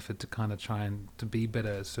in the effort to kind of try and to be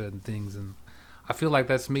better at certain things, and I feel like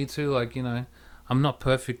that's me too. Like I'm not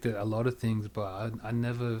perfect at a lot of things, but I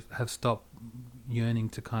never have stopped yearning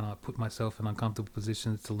to kind of put myself in uncomfortable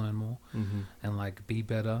positions to learn more and like be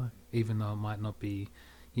better, even though it might not be,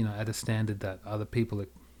 at a standard that other people,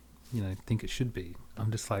 think it should be.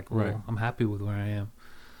 I'm just like, well, Right. I'm happy with where I am.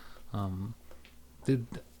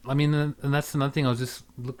 And that's another thing. I was just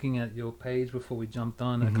looking at your page before we jumped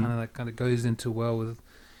on. It kind of goes into well with,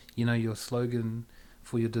 your slogan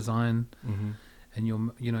for your design. And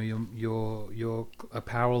your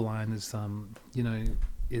apparel line is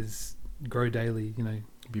is grow daily.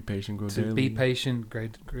 Be patient, grow To daily. be patient,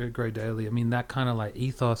 grow daily. I mean, that kind of like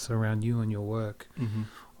ethos around you and your work.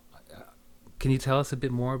 Can you tell us a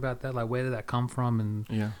bit more about that? Like, where did that come from, and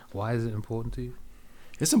why is it important to you?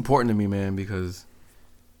 It's important to me, man, because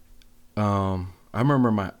I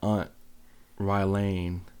remember my aunt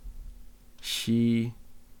Rylane. I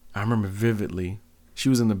remember vividly. She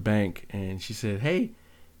was in the bank and she said, "Hey,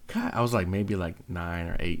 Kai," I was like maybe like 9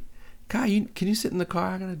 or 8. "Kai, can you sit in the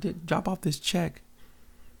car? I gotta drop off this check."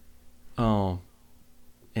 And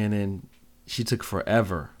then she took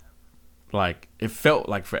forever. Like it felt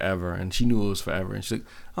like forever, and she knew it was forever. And she's like,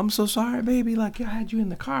 "I'm so sorry, baby. Like I had you in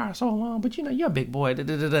the car so long, but you're a big boy. You're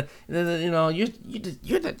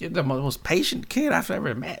the most patient kid I've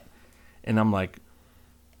ever met." And I'm like,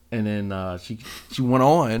 and then she went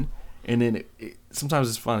on, and then sometimes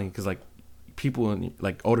it's funny because like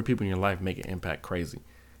older people in your life make an impact crazy.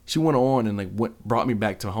 She went on and like brought me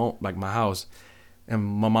back to home, like my house. And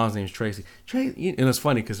my mom's name is Tracy. And it's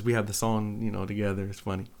funny because we have the song, together. It's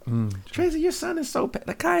funny. Tracy, your son is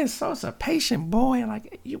the guy is such a patient boy.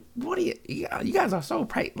 Like, you guys are so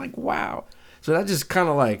like, wow. So that just kind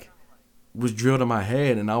of like was drilled in my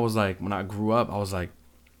head. And I was like, when I grew up, I was like,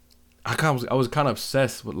 I was kind of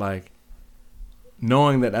obsessed with like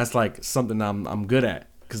knowing that that's like something I'm good at,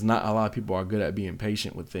 because not a lot of people are good at being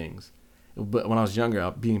patient with things. But when I was younger,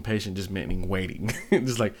 being patient just meant waiting.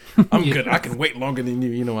 Just like, I'm good. I can wait longer than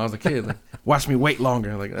you. When I was a kid, like, watch me wait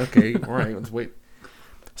longer. Like, okay, all right, let's wait.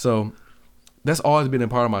 So that's always been a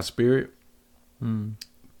part of my spirit,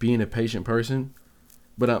 being a patient person.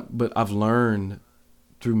 But I've learned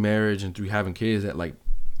through marriage and through having kids that like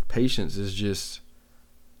patience is just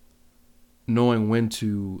knowing when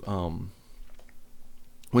to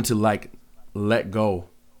like let go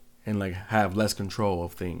and like have less control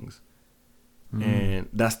of things. And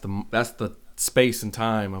that's the space and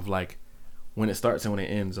time of like when it starts and when it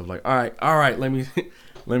ends of like, all right, let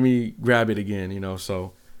me grab it again,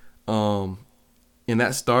 so and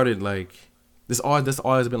that started like this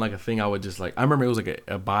always been like a thing I would just like. I remember it was like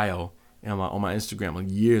a bio on my Instagram like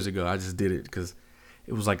years ago. I just did it because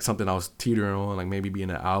it was like something I was teetering on, like maybe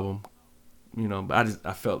being an album, but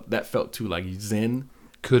I felt too like zen.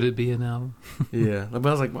 Could it be an album? Yeah, but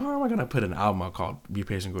I was like, why am I gonna put an album out called "Be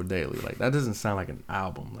Patient, Grow Daily"? Like that doesn't sound like an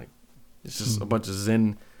album. Like it's just a bunch of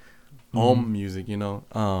zen music,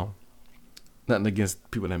 Nothing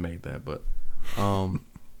against people that made that, but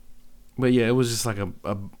yeah, it was just like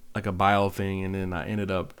a bio thing, and then I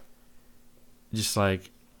ended up just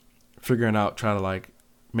like figuring out trying to like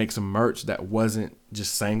make some merch that wasn't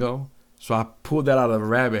just Sango. So I pulled that out of a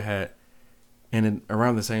rabbit hat. And then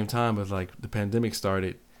around the same time as like the pandemic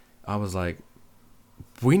started, I was like,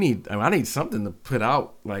 I need something to put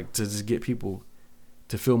out, like to just get people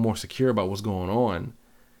to feel more secure about what's going on.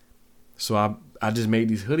 So I just made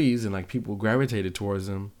these hoodies, and like people gravitated towards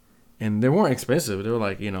them, and they weren't expensive. They were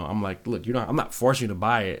like, I'm like, look, I'm not forcing you to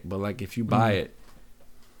buy it, but like if you buy it,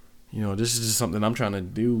 this is just something I'm trying to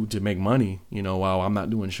do to make money, while I'm not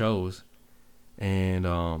doing shows. And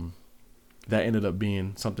that ended up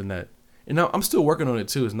being something that. And now I'm still working on it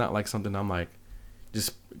too. It's not like something I'm like,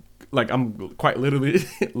 just like I'm quite literally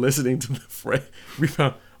listening to the phrase.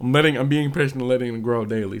 I'm being patient and letting it grow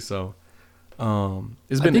daily. So I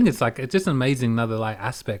think it's just amazing. Another like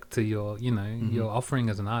aspect to your, your offering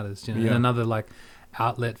as an artist, and another like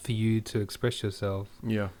outlet for you to express yourself.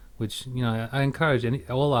 Yeah. Which, you know, I encourage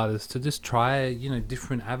all artists to just try, you know,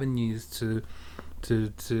 different avenues to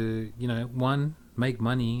you know, one, make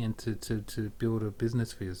money, and to build a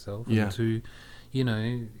business for yourself. Yeah. And to, you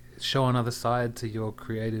know, show another side to your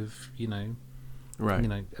creative, you know, Right. you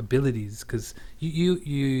know, abilities. Because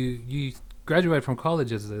you graduated from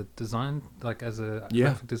college as a design, like as a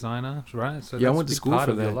graphic designer, right? So yeah, I went to school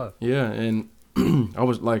for that. Yeah, and I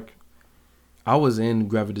was in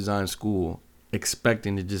graphic design school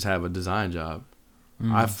expecting to just have a design job.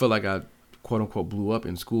 I feel like I quote unquote blew up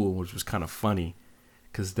in school, which was kind of funny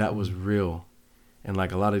because that was real. And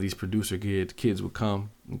like a lot of these producer kids would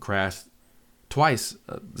come and crash. Twice,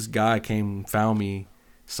 this guy came, found me,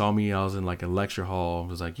 saw me. I was in like a lecture hall.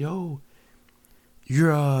 Was like, "Yo, you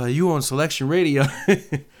on Selection Radio?"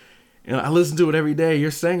 And I listen to it every day. You're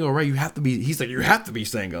Sango, right? You have to be. He's like, "You have to be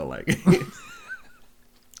Sango." Like,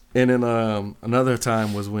 and then another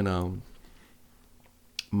time was when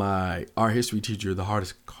my art history teacher, the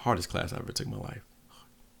hardest class I ever took in my life.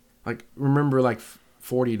 Like, remember like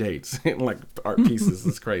 40 dates and like art pieces.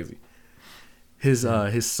 It's crazy.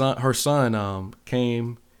 Her son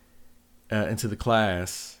came into the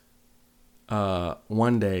class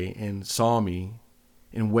one day and saw me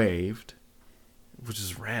and waved, which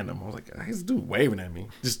is random. I was like, this dude waving at me,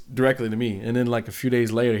 just directly to me. And then like a few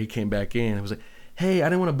days later, he came back in and was like, "Hey, I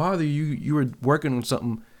didn't want to bother you. You were working on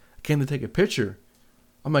something. I came to take a picture."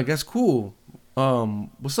 I'm like, "That's cool.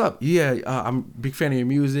 What's up?" "Yeah, I'm a big fan of your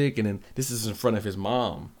music." And then this is in front of his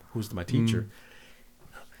mom, who's my teacher.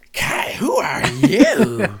 "Kai, who are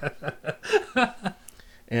you?"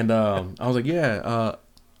 And I was like, "Yeah,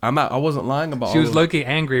 I wasn't lying about." She was low-key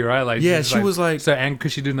angry, right? Like, yeah, she was like so angry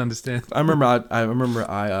because she didn't understand. I remember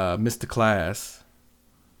I missed the class.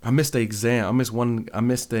 I missed the exam. I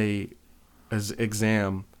missed a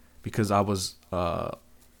exam because I was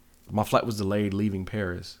my flight was delayed leaving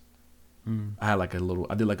Paris. I had I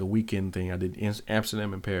did like a weekend thing. I did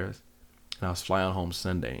Amsterdam and Paris, and I was flying home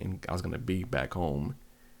Sunday, and I was gonna be back home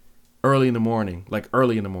early in the morning,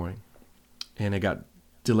 and it got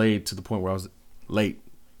delayed to the point where I was late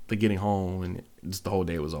to getting home, and just the whole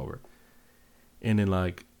day was over. And then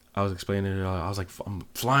like I was explaining to her, I was like, "I'm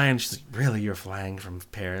flying." She's like, "Really, you're flying from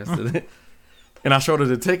Paris?" And I showed her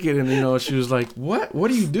the ticket, and she was like, "What? What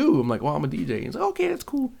do you do?" I'm like, "Well, I'm a DJ." And she's like, "Okay, that's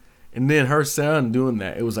cool." And then her son doing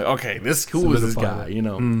that, it was like, okay, who is this guy?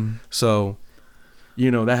 So,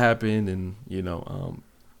 that happened, and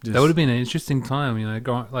that would have been an interesting time,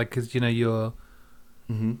 like, because you're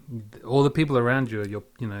all the people around you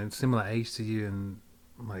are similar age to you, and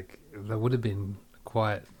like that would have been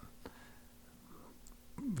quite.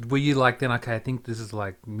 Were you like then? Okay, I think this is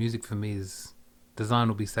like music for me is design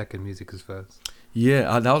will be second, music is first.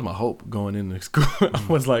 Yeah, that was my hope going into school. I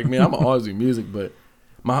was like, man, I'm always do music, but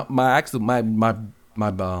my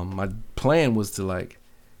plan was to like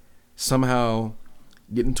somehow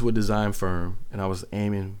get into a design firm, and I was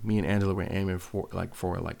aiming. Me and Angela were aiming for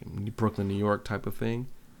Brooklyn, New York type of thing.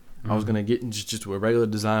 I was gonna get into just a regular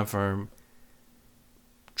design firm,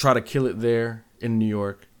 try to kill it there in New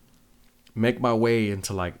York, make my way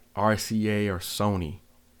into like RCA or Sony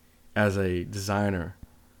as a designer,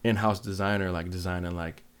 in-house designer, like designing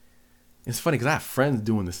like. It's funny because I have friends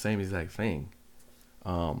doing the same exact thing.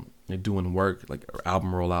 They're doing work like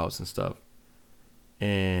album rollouts and stuff,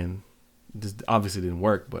 and this obviously didn't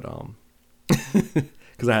work, but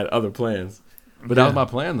because I had other plans. But that was my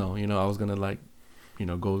plan though. I was gonna like,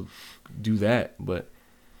 go do that. But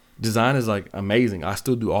design is like amazing. I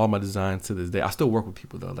still do all my designs to this day. I still work with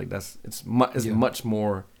people though. Like it's much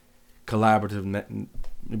more collaborative.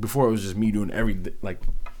 Before it was just me doing everything, like,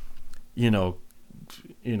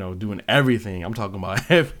 doing everything. I'm talking about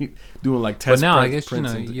doing like test. But now I guess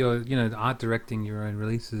you're art directing your own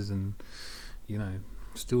releases and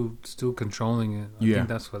still controlling it. I think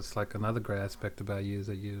that's what's like another great aspect about you is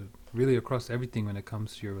that you're really across everything when it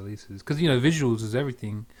comes to your releases. Because visuals is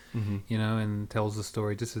everything, and tells the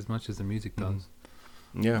story just as much as the music does.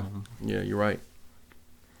 Yeah, you're right.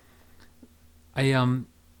 I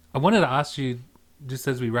wanted to ask you just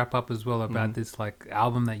as we wrap up as well about this like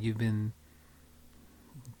album that you've been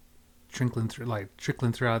trickling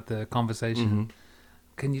throughout the conversation.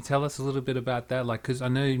 Can you tell us a little bit about that? Like, because I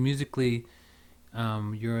know musically,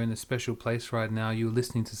 you're in a special place right now. You were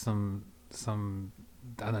listening to some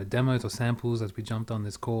I don't know, demos or samples as we jumped on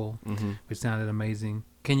this call, which sounded amazing.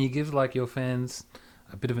 Can you give like your fans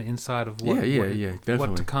a bit of an insight of what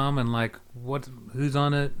to come and like who's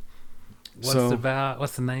on it? What's it about?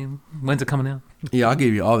 What's the name? When's it coming out? Yeah, I'll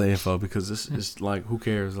give you all the info because it's like, who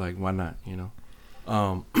cares? Like, why not?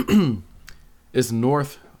 It's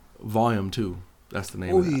North Volume 2. That's the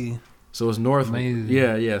name of it. So it's North. Amazing.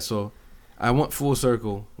 Yeah. So I went full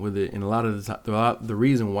circle with it, and a lot of the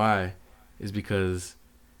reason why is because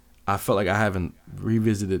I felt like I haven't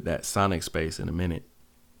revisited that sonic space in a minute.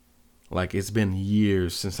 Like it's been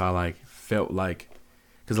years since I like felt like,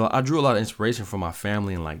 because I drew a lot of inspiration from my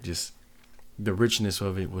family, and like just the richness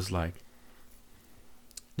of it was like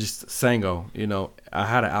just Sango. You know, I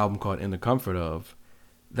had an album called In the Comfort Of.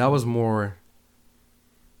 That was more.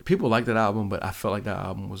 People like that album, but I felt like that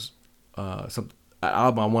album was an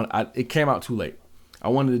album it came out too late. I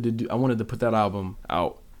wanted to put that album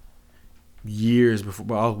out years before,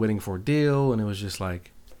 but I was waiting for a deal, and it was just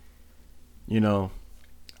like, you know,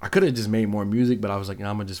 I could have just made more music, but I was like,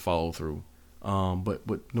 I'm gonna just follow through. But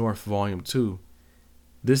with North Volume 2,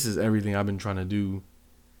 this is everything I've been trying to do,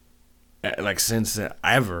 like since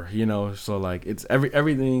ever, you know. So like it's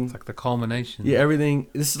everything. It's like the culmination. Yeah, everything.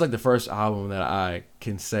 This is like the first album that I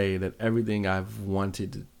can say that everything I've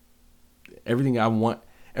wanted, everything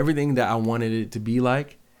that I wanted it to be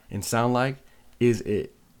like and sound like is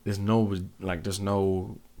it. There's no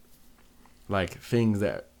things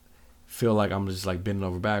that feel like I'm just like bending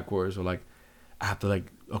over backwards, or like I have to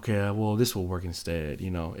like, okay, well this will work instead. You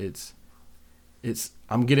know, it's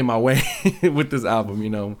I'm getting my way with this album, you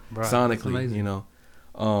know, right, sonically, you know.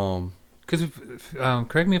 Because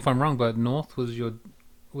correct me if I'm wrong, but North was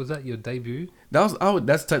that your debut?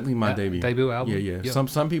 That's technically my debut album. Yeah. Yep.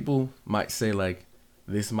 Some people might say like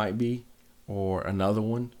this might be or another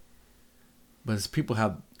one, but it's people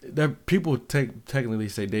technically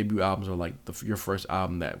say debut albums are like your first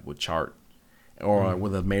album that would chart, or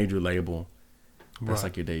with a major label. That's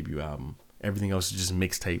like your debut album. Everything else is just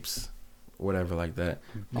mixtapes, whatever like that.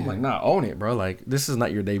 I'm like, nah, own it, bro. Like this is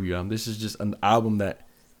not your debut album. This is just an album that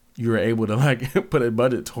you were able to like put a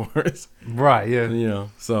budget towards. Right. Yeah. You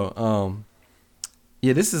know. So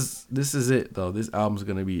yeah, this is it though. This album's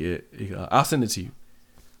gonna be it. I'll send it to you.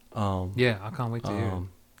 Yeah, I can't wait to hear it.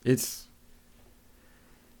 It's.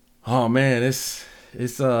 Oh man, it's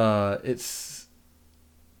a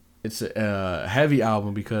heavy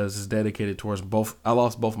album because it's dedicated towards both. I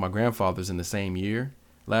lost both my grandfathers in the same year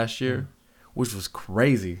last year, which was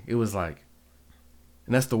crazy. It was like,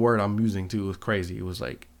 and that's the word I'm using too. It was crazy. It was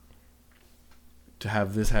like to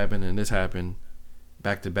have this happen and this happen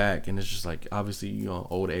back to back, and it's just like obviously, you know,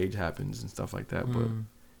 old age happens and stuff like that, but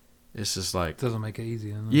it's just like doesn't make it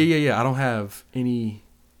easy. Yeah. I don't have any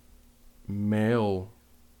male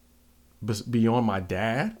beyond my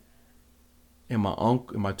dad and my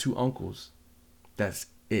uncle and my two uncles. That's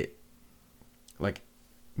it. Like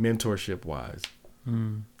mentorship wise,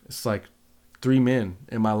 it's like 3 men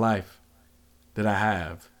in my life that I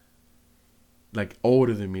have, like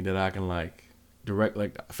older than me, that I can like direct,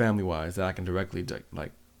 like family wise, that I can directly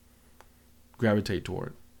like gravitate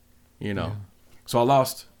toward, you know. So I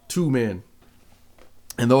lost 2 men,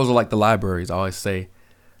 and those are like the libraries. I always say,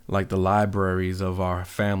 like the libraries of our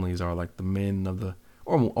families are like the men of the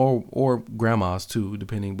or grandmas too,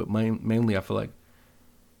 depending. But mainly, I feel like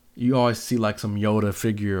you always see like some Yoda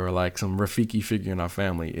figure or like some Rafiki figure in our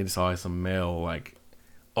family. It's always some male, like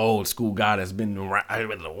old school guy that's been around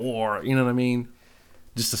with the war. You know what I mean?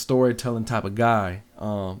 Just a storytelling type of guy.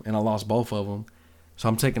 And I lost both of them, so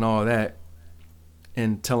I'm taking all of that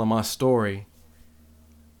and telling my story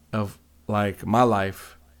of like my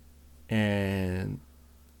life, and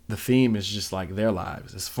the theme is just like their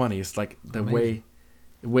lives. It's funny. It's like the way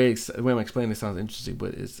I'm explaining it sounds interesting,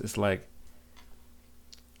 but it's like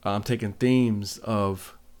I'm taking themes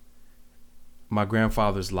of my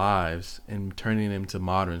grandfather's lives and turning them to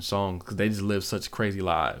modern songs because they just live such crazy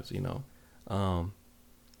lives, you know.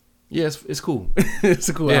 Yeah, it's cool. It's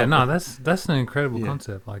a cool album. No, that's an incredible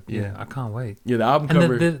concept. Like, I can't wait. Yeah, the album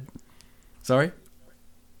cover. Sorry?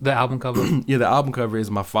 The album cover. Yeah, the album cover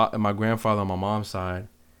is my grandfather on my mom's side.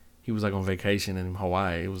 He was like on vacation in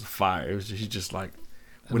Hawaii. It was fire. It was just, he's just like,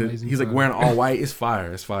 he's like wearing all white. It's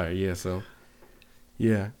fire. It's fire. Yeah. So,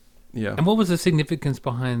 yeah. And what was the significance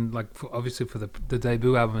behind, like, obviously for the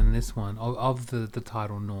debut album and this one of the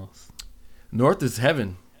title North? North is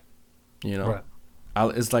heaven. You know,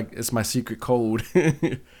 right. It's like it's my secret code.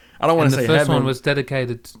 I don't want to say heaven. The first one was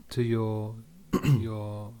dedicated to your.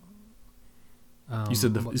 You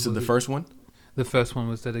said the first one. The first one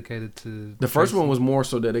was dedicated to. The first one was more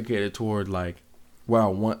so dedicated toward like where I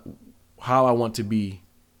want, how I want to be,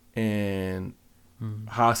 and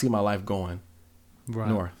how I see my life going. Right.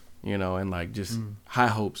 North, you know, and like just high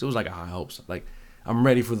hopes. It was like a high hopes. Like I'm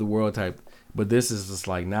ready for the world type. But this is just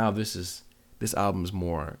like now. This album is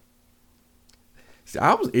more. See,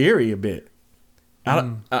 I was eerie a bit.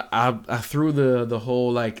 I threw the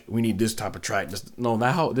whole like we need this type of track. No,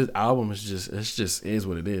 this album is just is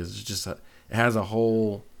what it is. It's just it has a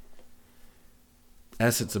whole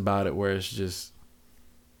essence about it where it's just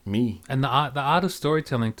me. And the art of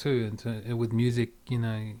storytelling too, and with music, you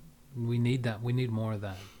know, we need that. We need more of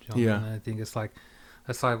that. You know? Yeah. And I think it's like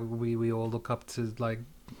we all look up to like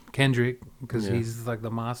Kendrick because he's like the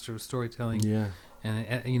master of storytelling. Yeah.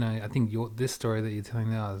 And you know, I think this story that you're telling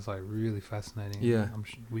now is like really fascinating. Yeah.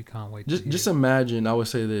 We can't wait. Just imagine. I would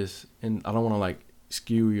say this, and I don't want to like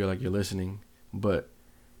skew you like you're listening, but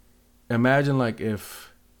imagine like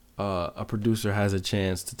if a producer has a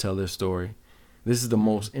chance to tell their story. This is the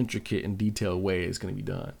most intricate and detailed way it's going to be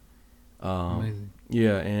done. Amazing.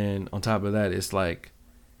 Yeah, and on top of that, it's like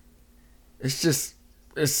it's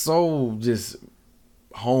so just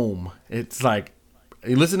home. It's like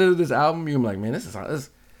you listen to this album, you're like, man,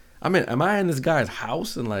 I mean, am I in this guy's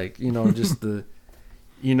house? And like, you know, just the,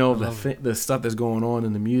 you know, the stuff that's going on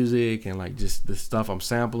in the music and like just the stuff I'm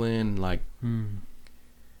sampling, and like,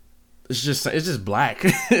 it's just black.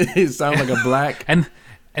 It sounds like a black. and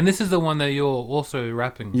this is the one that you're also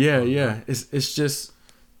rapping. Yeah, on, yeah. right? It's just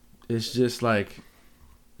like,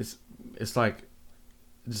 it's like,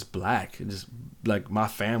 just black. Just like my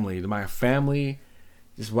family,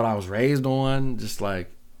 just what I was raised on. Just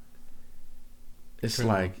like, it's Pretty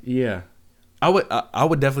like, yeah. I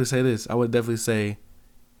would definitely say this. I would definitely say,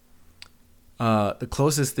 the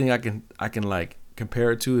closest thing I can like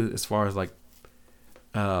compare it to as far as like,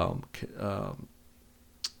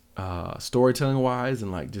 storytelling wise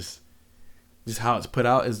and like just how it's put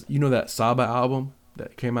out is, you know, that Saba album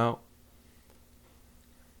that came out.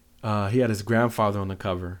 He had his grandfather on the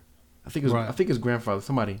cover. I think his grandfather.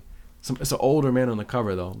 It's an older man on the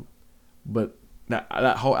cover though, but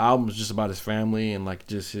that whole album is just about his family and like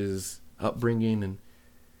just his upbringing, and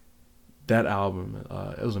that album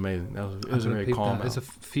it was amazing. It was a very calm album. There's a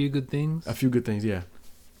few good things. A few good things, yeah.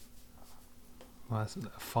 Wow, it's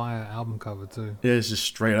a fire album cover too. Yeah, it's just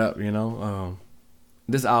straight up, you know.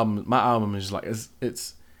 This album, my album is like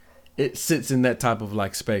it sits in that type of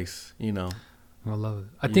like space, you know. I love it.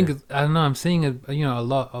 I think I don't know. I'm seeing a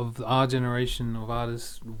lot of our generation of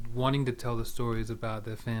artists wanting to tell the stories about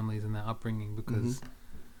their families and their upbringing, because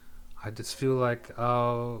I just feel like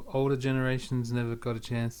our older generations never got a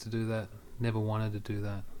chance to do that, never wanted to do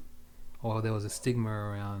that, or there was a stigma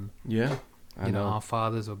around. Yeah. You know, our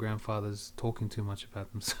fathers or grandfathers talking too much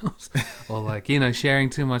about themselves, or like, you know, sharing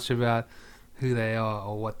too much about who they are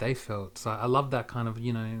or what they felt. So I love that kind of,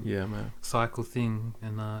 you know, yeah, man, cycle thing.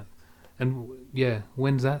 And yeah,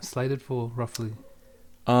 when's that slated for roughly?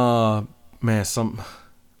 Man, some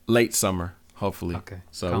late summer, hopefully. Okay.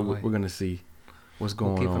 So we're gonna see what's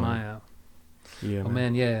going on. We'll keep an eye out. Yeah. Oh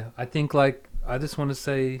man, yeah. I think like I just want to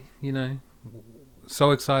say, you know,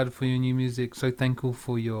 so excited for your new music. So thankful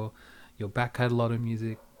for your back catalog of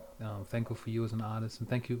music. Thankful for you as an artist, and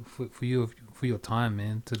thank you for your time,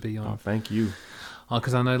 man, to be on. Oh, thank you.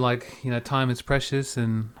 Because I know, like, you know, time is precious,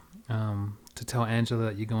 and to tell Angela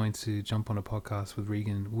that you're going to jump on a podcast with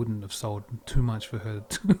Regan wouldn't have sold too much for her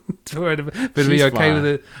to be okay with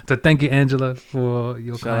it. So thank you, Angela, for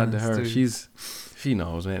your kindness. Shout out to her. She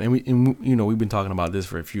knows, man, and you know, we've been talking about this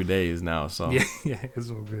for a few days now. So yeah,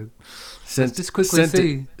 it's all good. Just quickly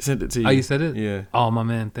sent it to you. Oh, you said it? Yeah. Oh, my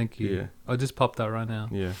man, thank you. Yeah. I just popped that right now.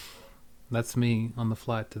 Yeah. That's me on the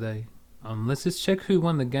flight today. Let's just check who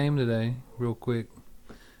won the game today, real quick.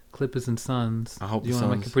 Clippers and Suns. I hope. Do you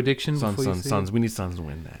want to make a prediction before you see Suns. it? We need Suns to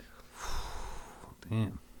win that.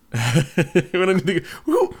 Damn.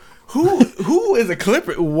 Who is a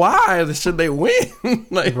Clipper? Why should they win?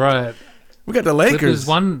 Like, right. We got the Lakers.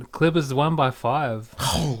 Clippers won by 5.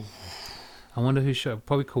 Oh. I wonder who shot.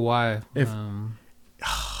 Probably Kawhi.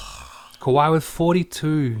 Kawhi with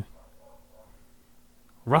 42.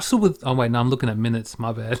 Russell with... Oh, wait. No, I'm looking at minutes.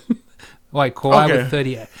 My bad. Wait, Kawhi with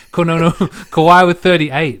 38. No. Kawhi with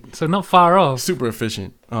 38. So not far off. Super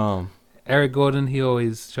efficient. Eric Gordon, he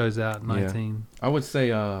always shows out 19. Yeah. I would say...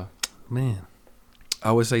 Man.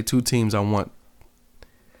 I would say 2 teams I want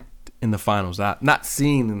in the finals. Not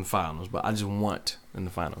seeing in the finals, but I just want in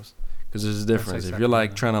the finals. Because there's a difference. If you're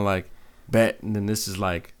like trying to like bet, and then this is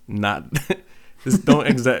like not... don't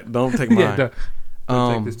take mine. Yeah,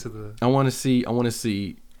 don't take this to the... I want to see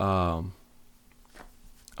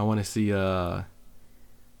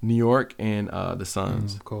New York and the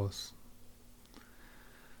Suns. Of course.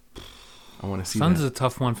 I want to see Suns that. is a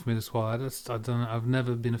tough one for me to swallow. I've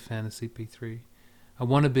never been a fan of CP3. I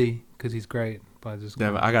want to be because he's great, but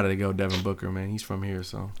I gotta go Devin Booker, man. He's from here,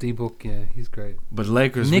 so D-Book, yeah, he's great. But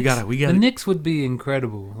Lakers, Knicks, we got the Knicks would be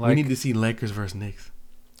incredible. Like, we need to see Lakers versus Knicks.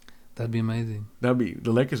 That'd be amazing. That'd be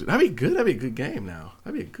the Lakers. That'd be good. That'd be a good game. Now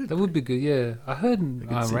that'd be a good. That would be good. Yeah, I heard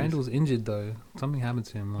series. Randall's injured though. Something happened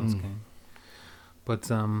to him last game. But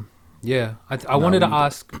yeah, I wanted to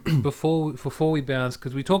ask before we bounce,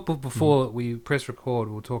 because we talked before we press record.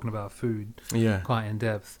 We were talking about food, quite in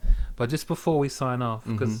depth. But just before we sign off,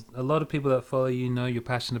 because a lot of people that follow you know you're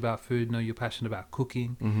passionate about food, know you're passionate about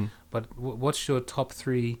cooking. But what's your top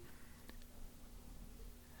 3?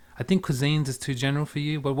 I think cuisines is too general for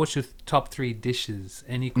you, but what's your top 3 dishes?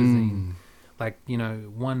 Any cuisine, like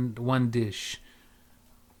one dish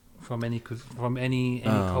from any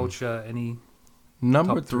culture, any.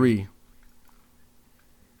 Number 3.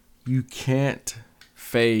 You can't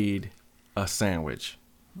fade a sandwich.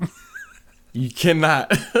 You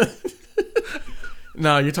cannot.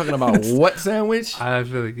 No, you're talking about what sandwich? I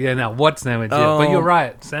feel like, now what sandwich? Yeah, but you're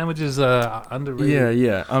right. Sandwiches are underrated.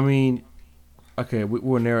 Yeah. I mean, okay,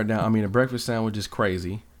 we'll narrow it down. I mean, a breakfast sandwich is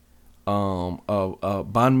crazy.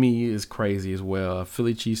 Banh mi is crazy as well. A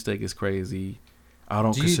Philly cheesesteak is crazy. I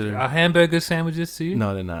don't consider hamburger sandwiches to you?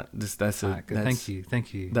 No, they're not. That's a. Thank you.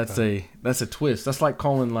 That's a twist. That's like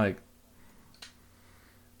calling like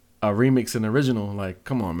a remix an original. Like,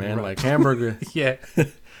 come on, man. Right. Like hamburger. Yeah.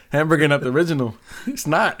 Hamburger not the original. It's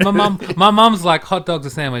not. My mom's like hot dog's a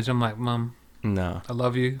sandwich. I'm like, Mom. No. I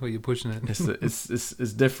love you, but you're pushing it.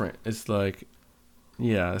 It's different. It's like,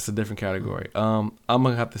 yeah, it's a different category. I'm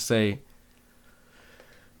gonna have to say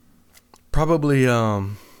probably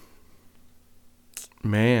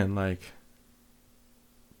man, like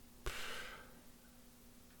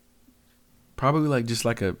probably like just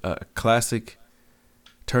like a classic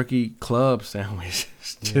turkey club sandwich.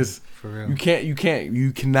 Just for real. You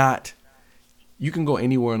cannot. You can go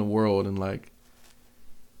anywhere in the world and like,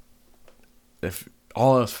 if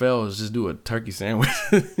all else fails, just do a turkey sandwich.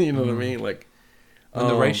 You know what I mean? Like, when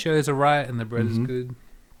the ratios are right and the bread is good.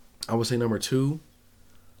 I would say number 2.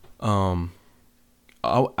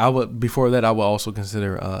 I would before that I would also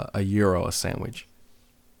consider a gyro a sandwich.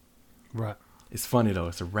 Right. It's funny though.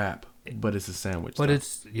 It's a wrap, but it's a sandwich. But though.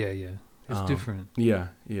 It's It's different. Yeah.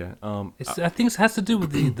 I think it has to do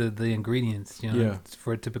with the ingredients,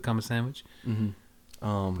 for it to become a sandwich.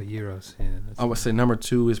 But gyros, I would say number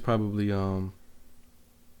 2 is probably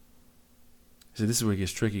See, this is where it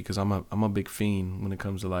gets tricky because I'm a big fiend when it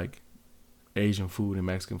comes to like Asian food and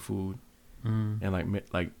Mexican food and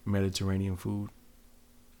like Mediterranean food.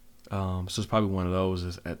 So it's probably one of those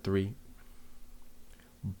is at 3.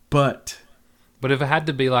 But if it had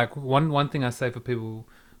to be like one thing I say for people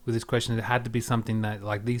with this question, it had to be something that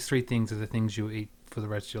like these 3 things are the things you eat for the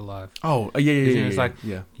rest of your life. Oh yeah. It's like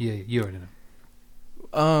you already know.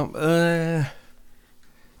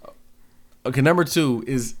 Okay, number 2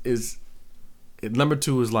 is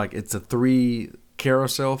like it's a 3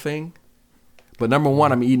 carousel thing, but number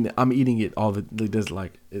 1 I'm eating it all the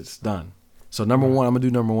like it's done. So number 1 I'm gonna do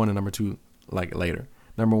number 1 and number 2 like later.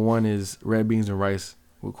 Number 1 is red beans and rice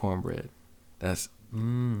with cornbread. That's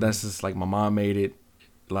just like my mom made it.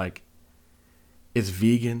 Like it's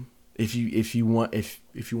vegan if you want it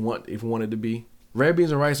to be. Red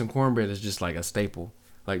beans and rice and cornbread is just like a staple.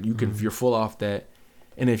 Like you can if you're full off that.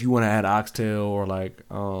 And if you want to add oxtail or like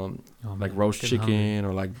roast chicken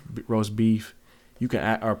or like roast beef, you can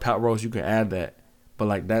add, or pot roast, you can add that. But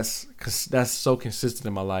like that's so consistent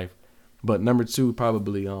in my life. But number 2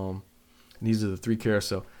 probably these are the 3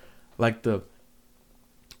 carousel. Like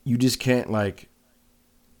you just can't like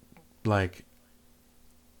jerk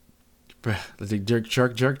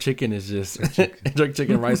chicken is just jerk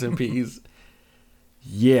chicken, rice and peas.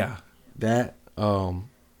 Yeah, that oh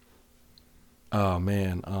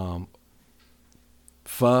man,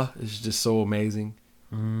 pho is just so amazing.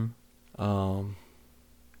 And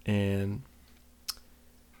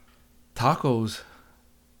tacos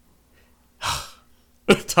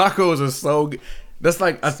are so good. That's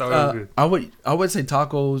like good. I would say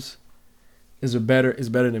tacos is better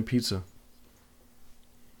than pizza.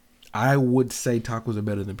 I would say tacos are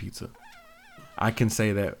better than pizza. I can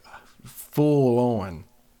say that full on,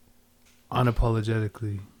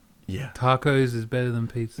 unapologetically. Yeah, tacos is better than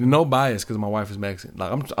pizza. No bias because my wife is Mexican.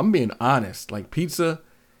 Like I'm being honest. Like pizza,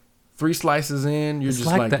 3 slices in, you're just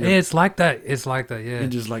like that. Yeah, it's like that. It's like that. Yeah, you're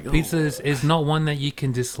just like pizza is not one that you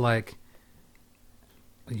can just like.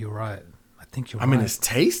 You're right. I think you're right. I mean, it's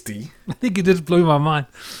tasty. I think it just blew my mind.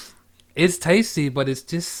 It's tasty, but it's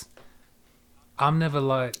just. I'm never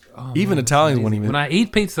like. Oh, even man, Italians won't even. When I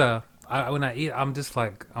eat pizza, I'm just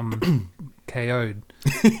like I'm KO'd.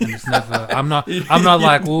 And it's never. I'm not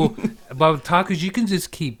like, well, but with tacos you can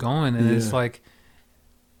just keep going, and it's like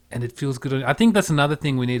and it feels good. I think that's another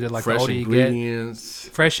thing we need to like. Fresh the older ingredients. you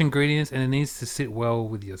get, fresh ingredients, and it needs to sit well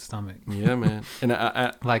with your stomach. Yeah, man. And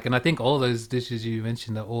and I think all those dishes you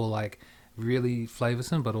mentioned are all like really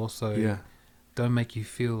flavorsome, but also don't make you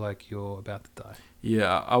feel like you're about to die.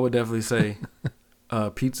 Yeah, I would definitely say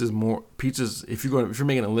pizzas. If you're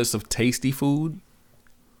making a list of tasty food,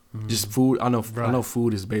 just food. I know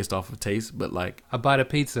food is based off of taste, but like a bite of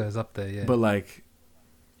pizza is up there. Yeah, but like.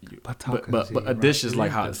 But tacos, but a dish is like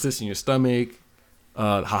how it sits in your stomach,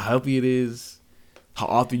 how healthy it is, how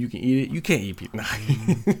often you can eat it. You can't eat pizza.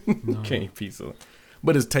 You can't eat pizza,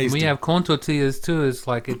 but it's tasty. When you have corn tortillas too, it's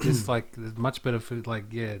like it just like it's much better food.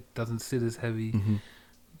 Like it doesn't sit as heavy. Mm-hmm.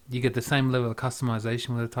 You get the same level of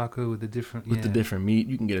customization with a taco with the different the different meat.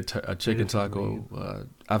 You can get a chicken taco.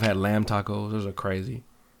 I've had lamb tacos. Those are crazy.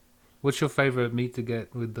 What's your favorite meat to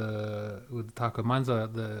get with the taco? Mine's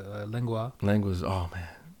the lengua. Lengua's, oh man.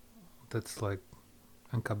 That's like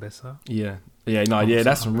en cabeza. Yeah.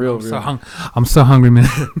 That's some real. I'm so hungry, man.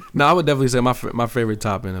 No, I would definitely say my favorite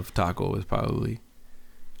topping of taco is probably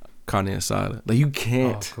carne asada. Like you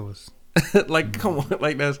can't. Of course. Like come on,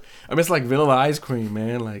 like that's. I mean, it's like vanilla ice cream,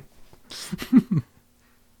 man. Like,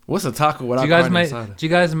 what's a taco without carne asada? Do you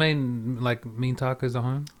guys make like mean tacos at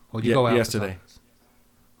home, or do you go out yesterday?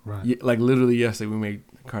 Right. Yeah, like literally yesterday, we made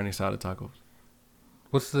carne asada tacos.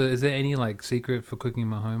 Is there any like secret for cooking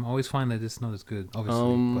them at home? I always find that it's not as good.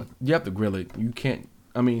 Obviously, but you have to grill it. You can't.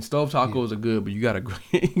 I mean, stove tacos are good, but you gotta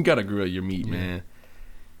grill your meat, man.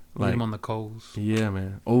 Like them on the coals. Yeah,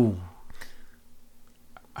 man. Oh,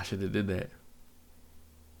 I should have did that.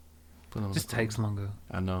 Just takes longer.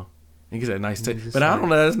 I know. It gets that nice taste, but I don't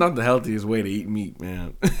know. It's not the healthiest way to eat meat,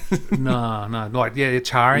 man. No, like you're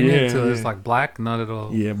charring it till it's like black. Not at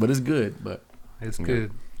all. Yeah, but it's good. But it's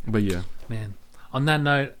good. But yeah, man. On that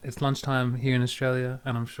note, it's lunchtime here in Australia,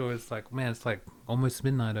 and I'm sure it's like almost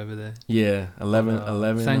midnight over there. Yeah, 11.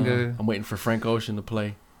 Sango. I'm waiting for Frank Ocean to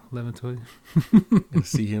play. 11:20. And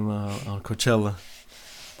see him on Coachella.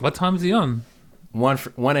 What time is he on? 1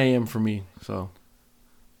 a.m. for me. So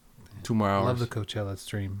 2 more hours. I love the Coachella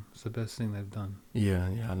stream. It's the best thing they've done. Yeah,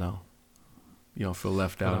 I know. You don't feel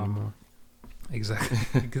left out anymore. Exactly.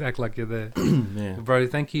 You act like you're there. Man. Well, bro,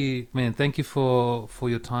 thank you, man. Thank you for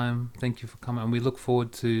your time. Thank you for coming. And we look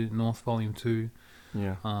forward to North Volume 2.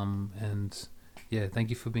 Yeah. And yeah, thank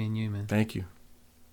you for being you, man. Thank you.